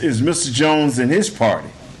is Mr. Jones and his party.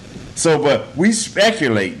 So, but we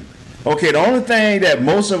speculate. Okay, the only thing that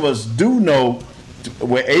most of us do know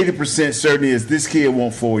with 80% certainty is this kid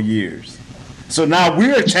won 4 years. So now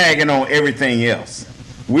we're tagging on everything else.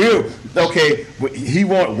 He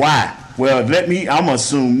want why? Well, I'm gonna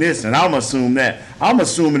assume this and I'm gonna assume that. I'm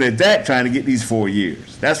assuming that Dak trying to get these 4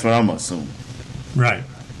 years. That's what I'm assuming. Right.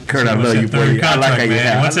 Kurt, I love you, boy. I like how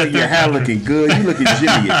your hair looking good. You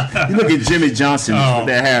looking Jimmy Johnson with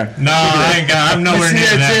that hair. No, I'm nowhere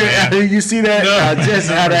near that. You see that?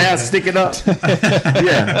 Jesse, how the hair sticking up?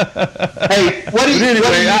 Yeah. Hey,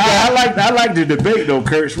 I like the debate though,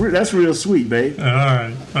 Kurt. That's real sweet, babe. All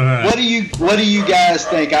right. What do you guys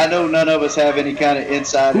think? I know none of us have any kind of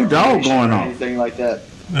inside information going on? Anything like that.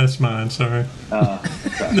 That's mine. Sorry.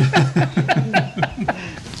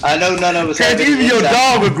 I know none of us have any even your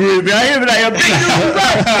dog agree with me. I hear me like, you're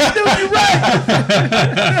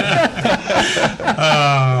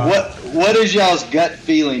right. What is y'all's gut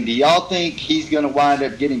feeling? Do y'all think he's going to wind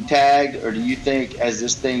up getting tagged, or do you think as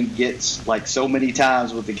this thing gets like so many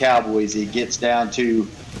times with the Cowboys, it gets down to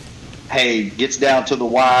the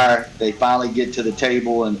wire, they finally get to the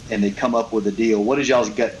table and they come up with a deal? What is y'all's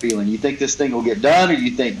gut feeling? You think this thing will get done, or you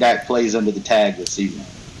think Dak plays under the tag this season?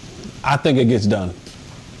 I think it gets done.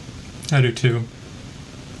 I do too.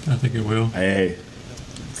 I think it will. Hey,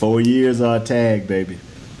 4 years are a tag, baby.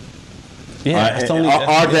 Yeah,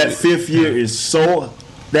 that fifth year is so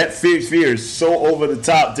over the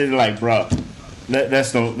top. They're like, bro,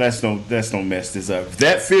 let's don't mess this up.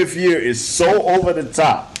 That fifth year is so over the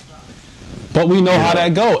top. But we know how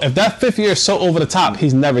that go. If that fifth year is so over the top,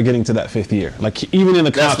 he's never getting to that fifth year. Like even in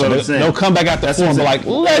the contract, they'll come back after 4 and be like,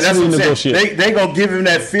 let's renegotiate. They gonna give him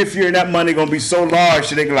that fifth year, and that money gonna be so large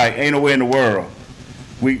that they can like, ain't no way in the world.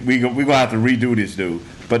 We gonna have to redo this dude.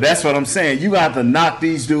 But that's what I'm saying. You gonna have to knock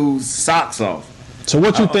these dudes' socks off. So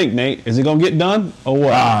what you think, Nate? Is it gonna get done or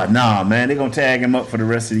what? Nah, man. They gonna tag him up for the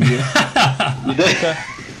rest of the year.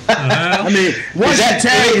 I mean, once you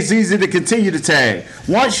tag, it's easy to continue to tag.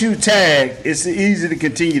 Once you tag, it's easy to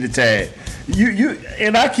continue to tag. You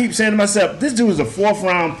and I keep saying to myself, this dude is a 4th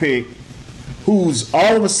round pick who's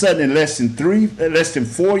all of a sudden in less than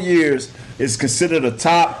 4 years is considered a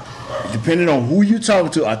top, depending on who you're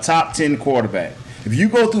talking to, a top 10 quarterback. If you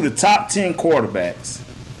go through the top 10 quarterbacks,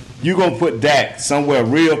 you're gonna put Dak somewhere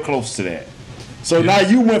real close to that. So now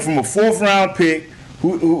you went from a 4th round pick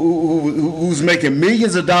who's making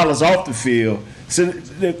millions of dollars off the field. So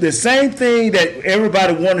the same thing that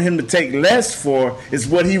everybody wanted him to take less for is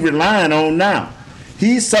what he's relying on now.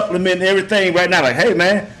 He's supplementing everything right now. Like, hey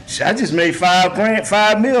man, I just made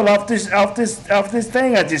 $5 million off this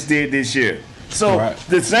thing I just did this year. So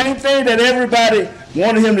the same thing that everybody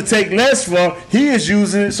wanted him to take less for, he is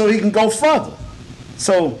using it so he can go further.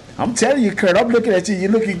 So I'm telling you, Kurt, I'm looking at you. You're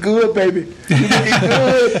looking good, baby. You're looking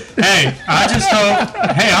good. Hey, I just hope.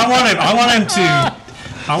 Hey, I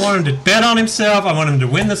want him to bet on himself. I want him to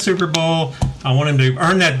win the Super Bowl. I want him to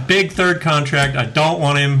earn that big third contract. I don't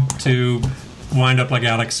want him to wind up like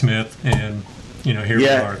Alex Smith and here we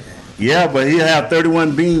are. Yeah, but he'll have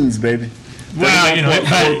 31 beans, baby. Well,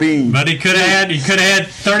 but he could have had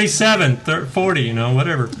 37, 40,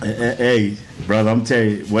 whatever. Hey, brother, I'm telling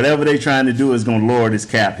you, whatever they trying to do is going to lower this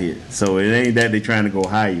cap hit. So it ain't that they trying to go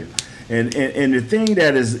higher. And the thing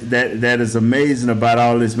that is amazing about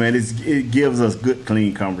all this, man, is it gives us good,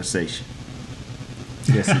 clean conversation.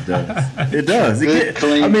 Yes, it does. It does. Good,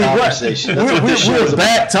 clean conversation. We're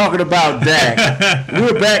back talking about Dak.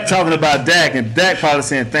 We're back talking about Dak, and Dak probably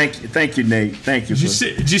saying, "Thank you, Nate. Thank you."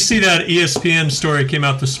 Did you see that ESPN story came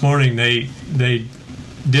out this morning? They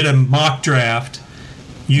did a mock draft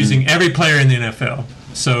using every player in the NFL.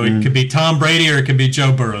 So it could be Tom Brady or it could be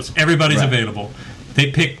Joe Burrows. Everybody's available.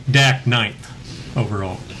 They picked Dak 9th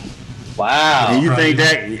overall. Wow. And you think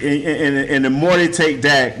Dak, and the more they take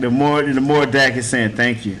Dak, the more Dak is saying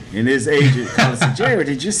thank you. And his agent calls him, Jared,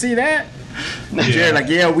 did you see that? Yeah.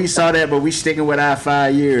 Jared, we saw that, but we sticking with our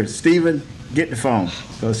 5 years. Steven, get the phone.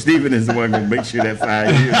 So Steven is the one going to make sure that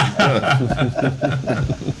 5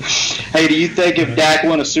 years. Hey, do you think if Dak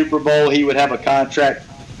won a Super Bowl, he would have a contract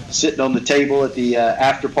sitting on the table at the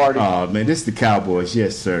after party? Oh, man, this is the Cowboys.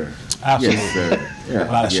 Yes, sir. Absolutely. Yes, sir. Yeah.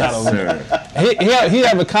 Without a shadow. He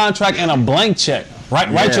have a contract and a blank check.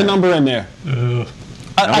 Write your number in there.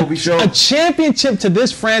 A championship to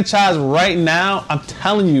this franchise right now, I'm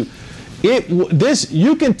telling you,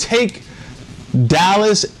 you can take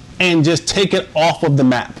Dallas and just take it off of the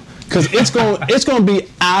map. Because it's going to be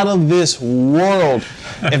out of this world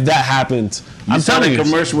if that happens. I'm telling you. A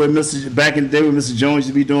commercial with back in the day when Mr. Jones used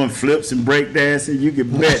to be doing flips and break dancing. You can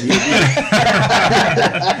bet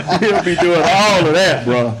he'll be doing all of that,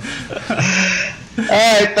 bro. All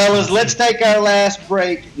right, fellas, let's take our last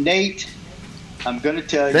break. Nate, I'm going to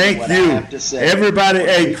tell you what I have to say. Everybody,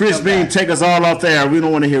 hey, Chris Bean, take us all off there. We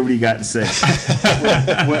don't want to hear what he got to say.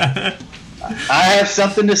 I have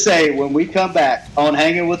something to say when we come back on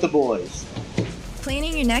Hanging with the Boys.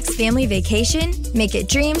 Planning your next family vacation? Make it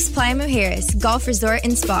Dreams Playa Mujeres Golf Resort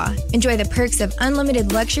and Spa. Enjoy the perks of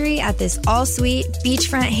unlimited luxury at this all-suite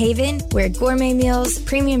beachfront haven where gourmet meals,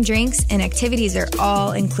 premium drinks, and activities are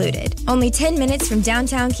all included. Only 10 minutes from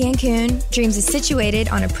downtown Cancun, Dreams is situated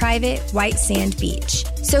on a private white sand beach.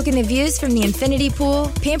 Soak in the views from the infinity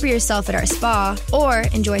pool, pamper yourself at our spa, or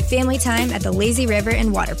enjoy family time at the Lazy River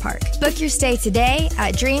and Water Park. Book your stay today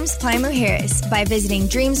at Dreams Playa Mujeres by visiting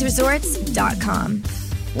dreamsresorts.com.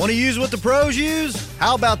 Want to use what the pros use?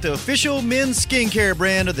 How about the official men's skincare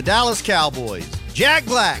brand of the Dallas Cowboys, Jack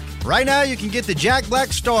Black? Right now you can get the Jack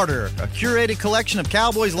Black Starter, a curated collection of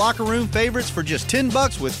Cowboys locker room favorites for just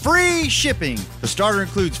 $10 with free shipping. The starter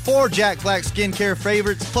includes 4 Jack Black skincare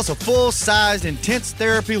favorites plus a full-sized intense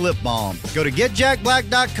therapy lip balm. Go to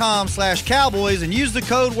getjackblack.com/cowboys and use the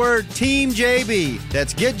code word TEAMJB.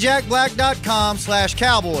 That's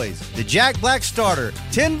getjackblack.com/cowboys. The Jack Black Starter,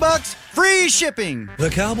 $10, free shipping.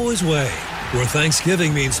 The Cowboys Way, where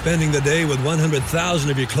Thanksgiving means spending the day with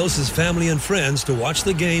 100,000 of your closest family and friends to watch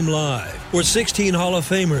the game live. Where 16 Hall of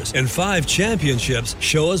Famers and 5 championships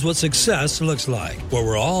show us what success looks like. Where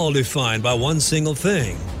we're all defined by one single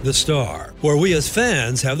thing, the star. Where we as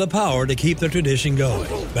fans have the power to keep the tradition going.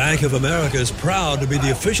 Bank of America is proud to be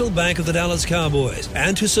the official bank of the Dallas Cowboys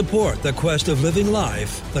and to support the quest of living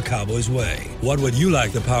life the Cowboys Way. What would you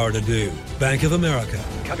like the power to do? Bank of America.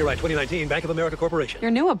 Copyright 2019, Bank of America Corporation. Your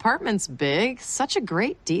new apartment's big. Such a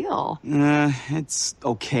great deal. It's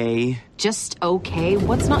okay. Just okay?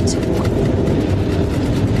 What's not to...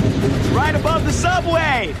 It's right above the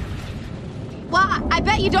subway! Well, I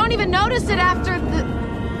bet you don't even notice it after the...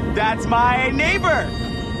 That's my neighbor,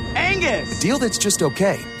 Angus. A deal that's just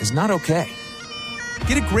okay is not okay.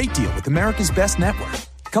 Get a great deal with America's Best Network.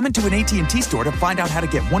 Come into an AT&T store to find out how to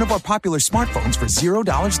get one of our popular smartphones for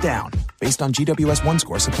 $0 down. Based on GWS One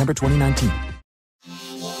score, September 2019.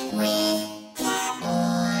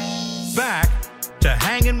 Back to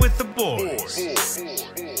Hanging with the Boys.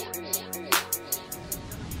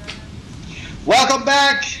 Welcome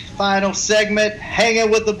back. Final segment,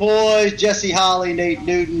 Hanging with the Boys. Jesse Holley, Nate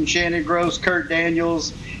Newton, Shannon Gross, Kurt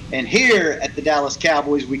Daniels. And here at the Dallas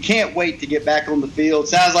Cowboys, we can't wait to get back on the field.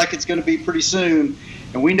 Sounds like it's going to be pretty soon.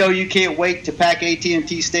 And we know you can't wait to pack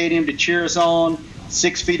AT&T Stadium to cheer us on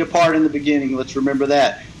 6 feet apart in the beginning. Let's remember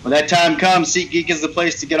that. When that time comes, SeatGeek is the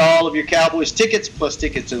place to get all of your Cowboys tickets, plus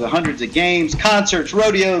tickets to the hundreds of games, concerts,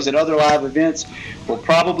 rodeos, and other live events we'll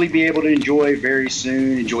probably be able to enjoy very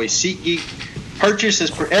soon. Enjoy SeatGeek.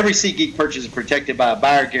 Every SeatGeek purchase is protected by a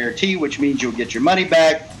buyer guarantee, which means you'll get your money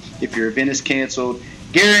back if your event is canceled.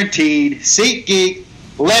 Guaranteed. SeatGeek,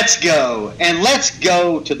 let's go. And let's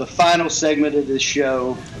go to the final segment of this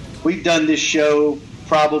show. We've done this show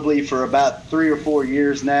probably for about 3 or 4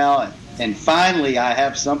 years now, and finally I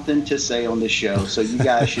have something to say on this show, so you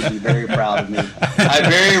guys should be very proud of me. I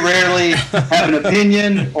very rarely have an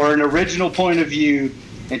opinion or an original point of view,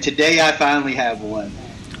 and today I finally have one.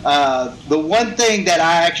 The one thing that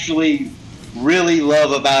I actually really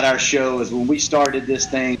love about our show is when we started this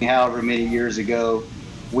thing however many years ago,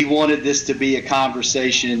 we wanted this to be a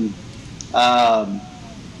conversation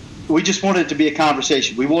we just wanted it to be a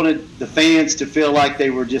conversation. We wanted the fans to feel like they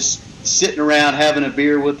were just sitting around having a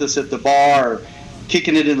beer with us at the bar, or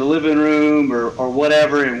kicking it in the living room, or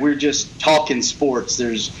whatever, and we're just talking sports.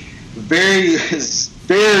 There's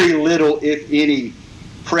very little, if any,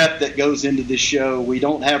 prep that goes into this show. We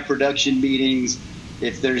don't have production meetings.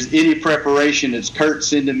 If there's any preparation, it's Kurt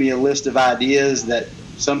sending me a list of ideas that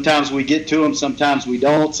sometimes we get to them, sometimes we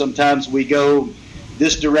don't. Sometimes we go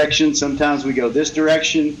this direction, sometimes we go this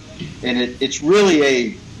direction, and it's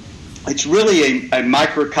really a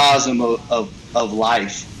microcosm of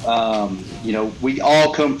life. We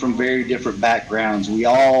all come from very different backgrounds. We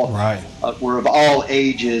all we're of all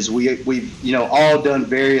ages. We've all done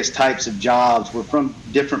various types of jobs. We're from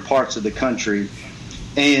different parts of the country,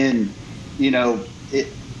 and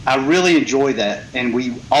I really enjoy that. And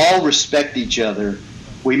we all respect each other.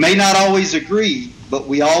 We may not always agree, but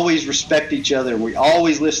we always respect each other, and we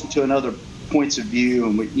always listen to another points of view.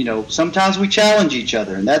 And we, sometimes we challenge each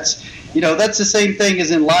other, and that's the same thing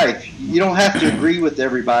as in life. You don't have to agree with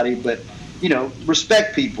everybody, but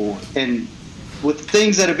respect people. And with the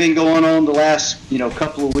things that have been going on the last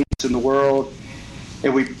couple of weeks in the world,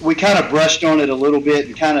 and we kind of brushed on it a little bit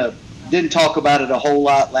and kind of didn't talk about it a whole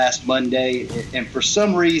lot last Monday. And for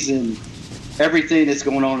some reason, everything that's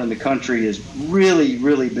going on in the country has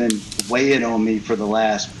really been weighing on me for the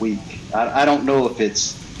last week. I don't know if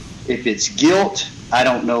it's guilt. I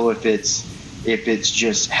don't know if it's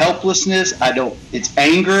just helplessness. It's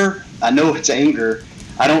anger. I know it's anger.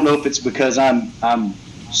 I don't know if it's because I'm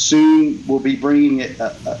soon will be bringing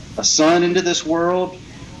a son into this world,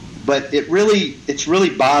 but it's really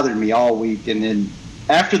bothered me all week. And then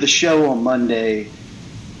after the show on Monday,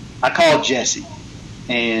 I called Jesse,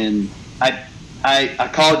 and I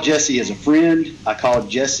called Jesse as a friend. I called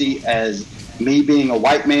Jesse as me being a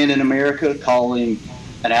white man in America, calling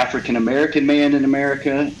an African-American man in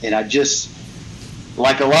America. And I just,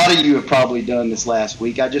 like a lot of you have probably done this last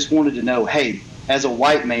week, I just wanted to know, hey, as a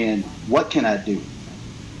white man, what can I do?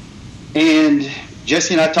 And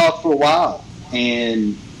Jesse and I talked for a while.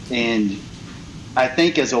 And I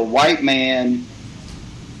think as a white man,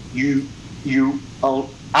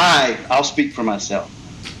 I'll speak for myself.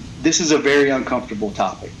 This is a very uncomfortable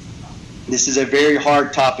topic. This is a very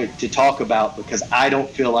hard topic to talk about because I don't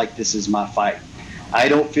feel like this is my fight. I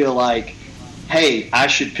don't feel like, hey, I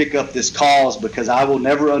should pick up this cause because I will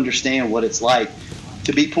never understand what it's like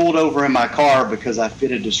to be pulled over in my car because I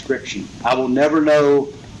fit a description. I will never know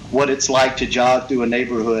what it's like to jog through a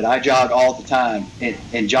neighborhood. I jog all the time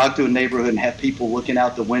and jog through a neighborhood and have people looking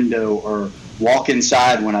out the window or walk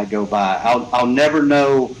inside when I go by. I'll never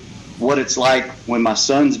know what it's like when my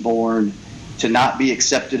son's born to not be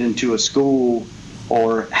accepted into a school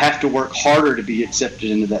or have to work harder to be accepted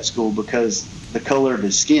into that school because the color of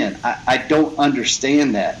his skin. I don't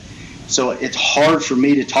understand that. So it's hard for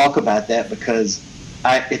me to talk about that because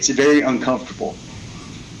it's very uncomfortable.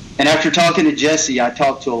 And after talking to Jesse, I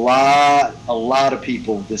talked to a lot of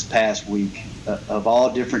people this past week of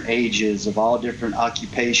all different ages, of all different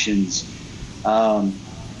occupations. And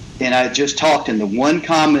I just talked, and the one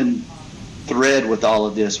common thread with all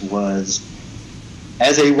of this was,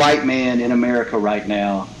 as a white man in America right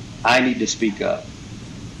now, I need to speak up.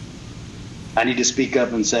 I need to speak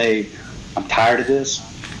up and say, I'm tired of this.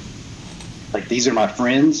 Like, these are my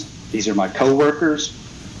friends. These are my coworkers.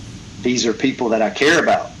 These are people that I care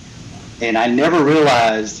about. And I never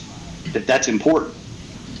realized that that's important.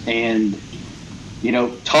 And,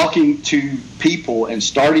 talking to people and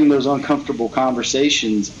starting those uncomfortable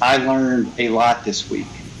conversations, I learned a lot this week.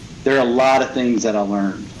 There are a lot of things that I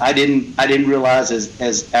learned. I didn't realize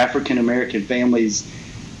as African American families,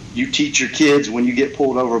 you teach your kids when you get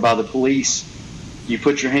pulled over by the police, you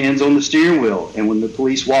put your hands on the steering wheel, and when the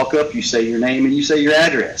police walk up, you say your name and you say your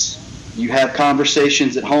address. You have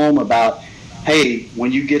conversations at home about, hey,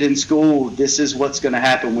 when you get in school, this is what's going to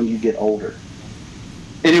happen when you get older.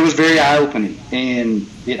 And it was very eye-opening, and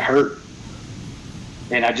it hurt.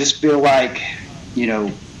 And I just feel like,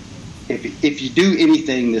 if you do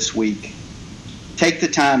anything this week, take the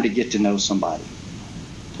time to get to know somebody.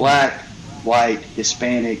 Black, white,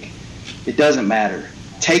 Hispanic, it doesn't matter.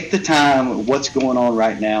 Take the time of what's going on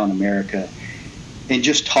right now in America and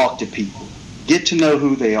just talk to people. Get to know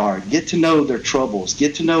who they are. Get to know their troubles.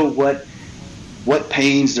 Get to know what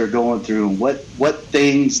pains they're going through and what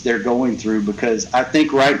things they're going through, because I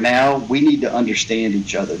think right now we need to understand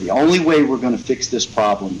each other. The only way we're going to fix this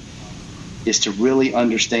problem is to really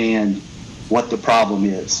understand what the problem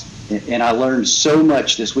is. And I learned so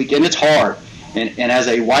much this week, and it's hard. And as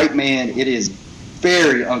a white man, it is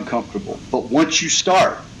very uncomfortable. But once you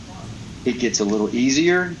start, it gets a little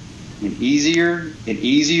easier, and easier and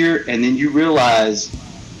easier, and then you realize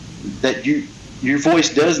that your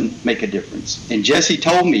voice doesn't make a difference. And Jesse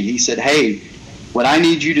told me, he said, hey, what I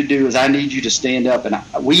need you to do is I need you to stand up, and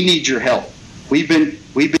we need your help. We've been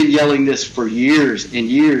yelling this for years and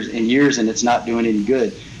years and years, and it's not doing any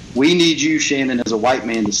good. We need you, Shannon, as a white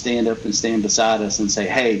man, to stand up and stand beside us and say,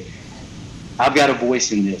 hey, I've got a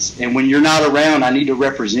voice in this. And when you're not around, I need to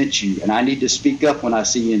represent you, and I need to speak up when I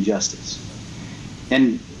see injustice.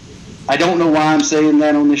 And I don't know why I'm saying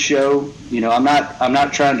that on this show. You know, I'm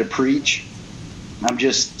not trying to preach. I'm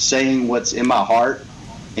just saying what's in my heart,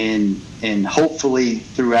 and hopefully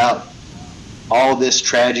throughout all this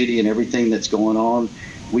tragedy and everything that's going on,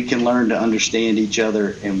 we can learn to understand each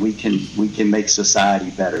other, and we can make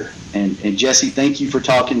society better. And Jesse, thank you for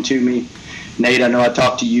talking to me. Nate, I know I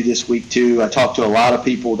talked to you this week too. I talked to a lot of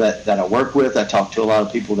people that I work with. I talked to a lot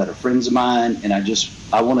of people that are friends of mine, and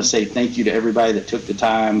I want to say thank you to everybody that took the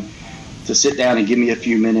time to sit down and give me a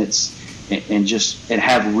few minutes and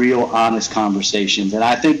have real honest conversations. And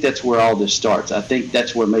I think that's where all this starts. I think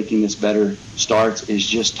that's where making this better starts, is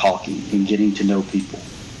just talking and getting to know people.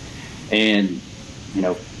 And, you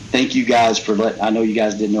know, thank you guys for I know you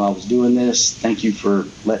guys didn't know I was doing this. Thank you for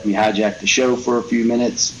letting me hijack the show for a few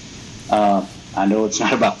minutes. I know it's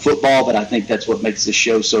not about football, but I think that's what makes this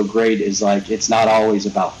show so great, is like, it's not always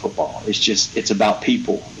about football. It's about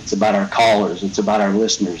people. It's about our callers. It's about our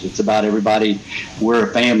listeners. It's about everybody. We're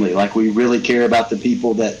a family. Like, we really care about the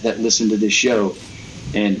people that listen to this show.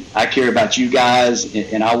 And I care about you guys,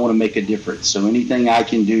 and I want to make a difference. So anything I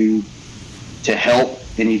can do to help,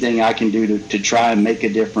 anything I can do to try and make a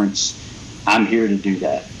difference, I'm here to do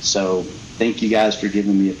that. So thank you guys for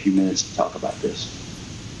giving me a few minutes to talk about this.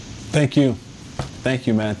 Thank you. Thank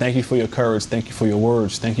you, man. Thank you for your courage. Thank you for your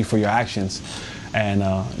words. Thank you for your actions. And,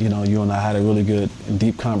 you know, you and I had a really good and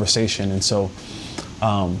deep conversation. And so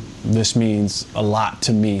this means a lot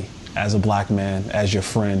to me as a black man, as your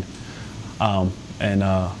friend. And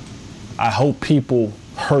I hope people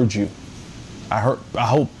heard you. I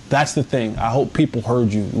hope that's the thing. I hope people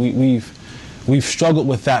heard you. We've struggled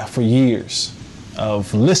with that for years,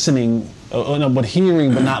 of listening, but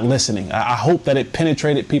hearing but not listening. I hope that it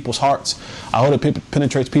penetrated people's hearts. I hope it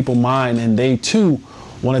penetrates people's mind, and they too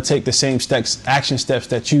want to take the same action steps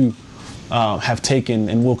that you have taken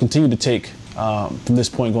and will continue to take from this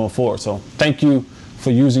point going forward. So thank you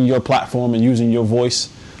for using your platform and using your voice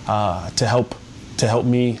to help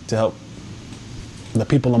me, to help the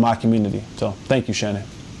people in my community. So thank you, Shannon.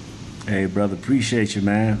 Hey, brother, appreciate you,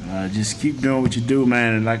 man. Just keep doing what you do,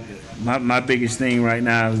 man. And like, my biggest thing right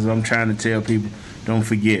now is I'm trying to tell people, don't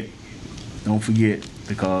forget,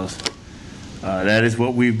 because that is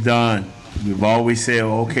what we've done. We've always said,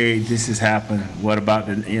 okay, this has happened. What about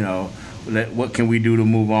what can we do to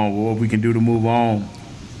move on? What we can do to move on,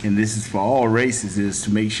 and this is for all races, is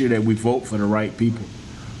to make sure that we vote for the right people,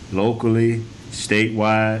 locally,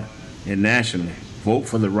 statewide, and nationally. Vote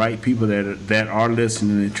for the right people that are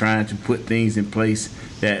listening and trying to put things in place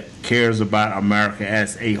that cares about America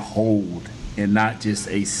as a whole and not just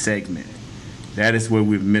a segment. That is where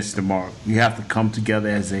we've missed the mark. We have to come together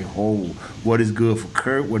as a whole. What is good for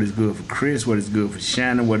Kurt, what is good for Chris, what is good for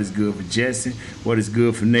Shannon, what is good for Jesse, what is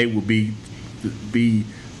good for Nate will be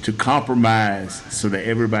to compromise so that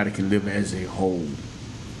everybody can live as a whole.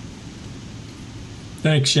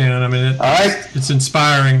 Thanks, Shannon. I mean, it's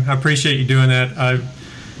inspiring. I appreciate you doing that.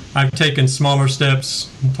 I've taken smaller steps,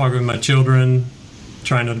 talking with my children,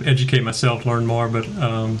 trying to educate myself, learn more, but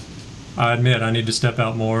I admit I need to step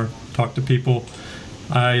out more, talk to people.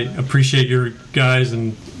 I appreciate your guys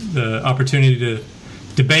and the opportunity to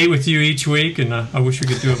debate with you each week, and I wish we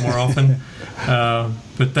could do it more often.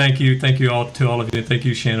 But thank you all of you. Thank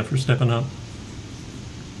you, Shannon, for stepping up.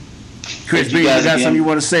 Chris, baby, you got something you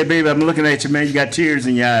want to say, baby? I'm looking at you, man. You got tears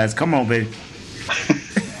in your eyes. Come on, baby.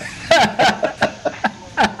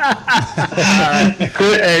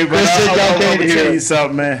 Hey, bro, I'm going to tell you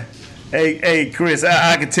something, man. Hey, Chris,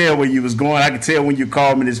 I could tell where you was going. I could tell when you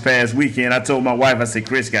called me this past weekend. I told my wife, I said,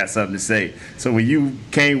 Chris got something to say. So when you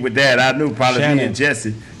came with that, I knew probably me and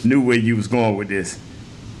Jesse knew where you was going with this.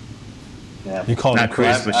 Yeah. You called not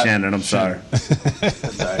Chris, but Shannon. I'm sorry.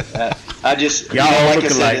 That's all right. I just, y'all all look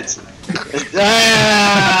alike.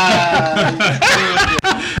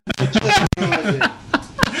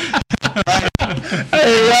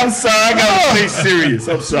 Hey, I'm sorry. I gotta stay serious.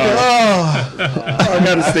 I'm sorry. I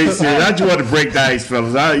gotta stay serious. I just want to break the ice,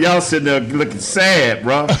 fellas. Y'all sitting there looking sad,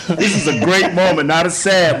 bro. This is a great moment, not a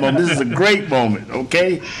sad moment. This is a great moment.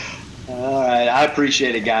 Okay. All right, I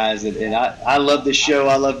appreciate it, guys, and I love this show.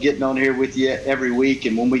 I love getting on here with you every week,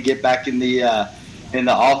 and when we get back in the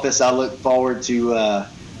office, I look forward to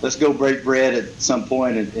let's go break bread at some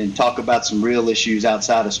point and talk about some real issues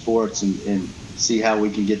outside of sports and see how we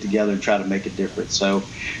can get together and try to make a difference. So,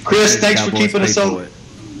 Chris, thanks for keeping us on.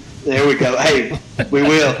 There we go. Hey, we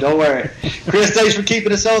will. Don't worry. Chris, thanks for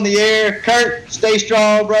keeping us on the air. Kurt, stay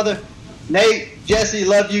strong, brother. Nate, Jesse,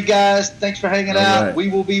 love you guys. Thanks for hanging out. Right. We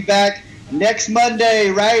will be back next Monday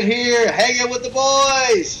right here, hanging with the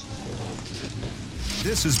boys.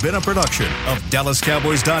 This has been a production of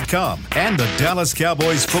DallasCowboys.com and the Dallas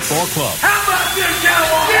Cowboys Football Club. How about this, Cowboys?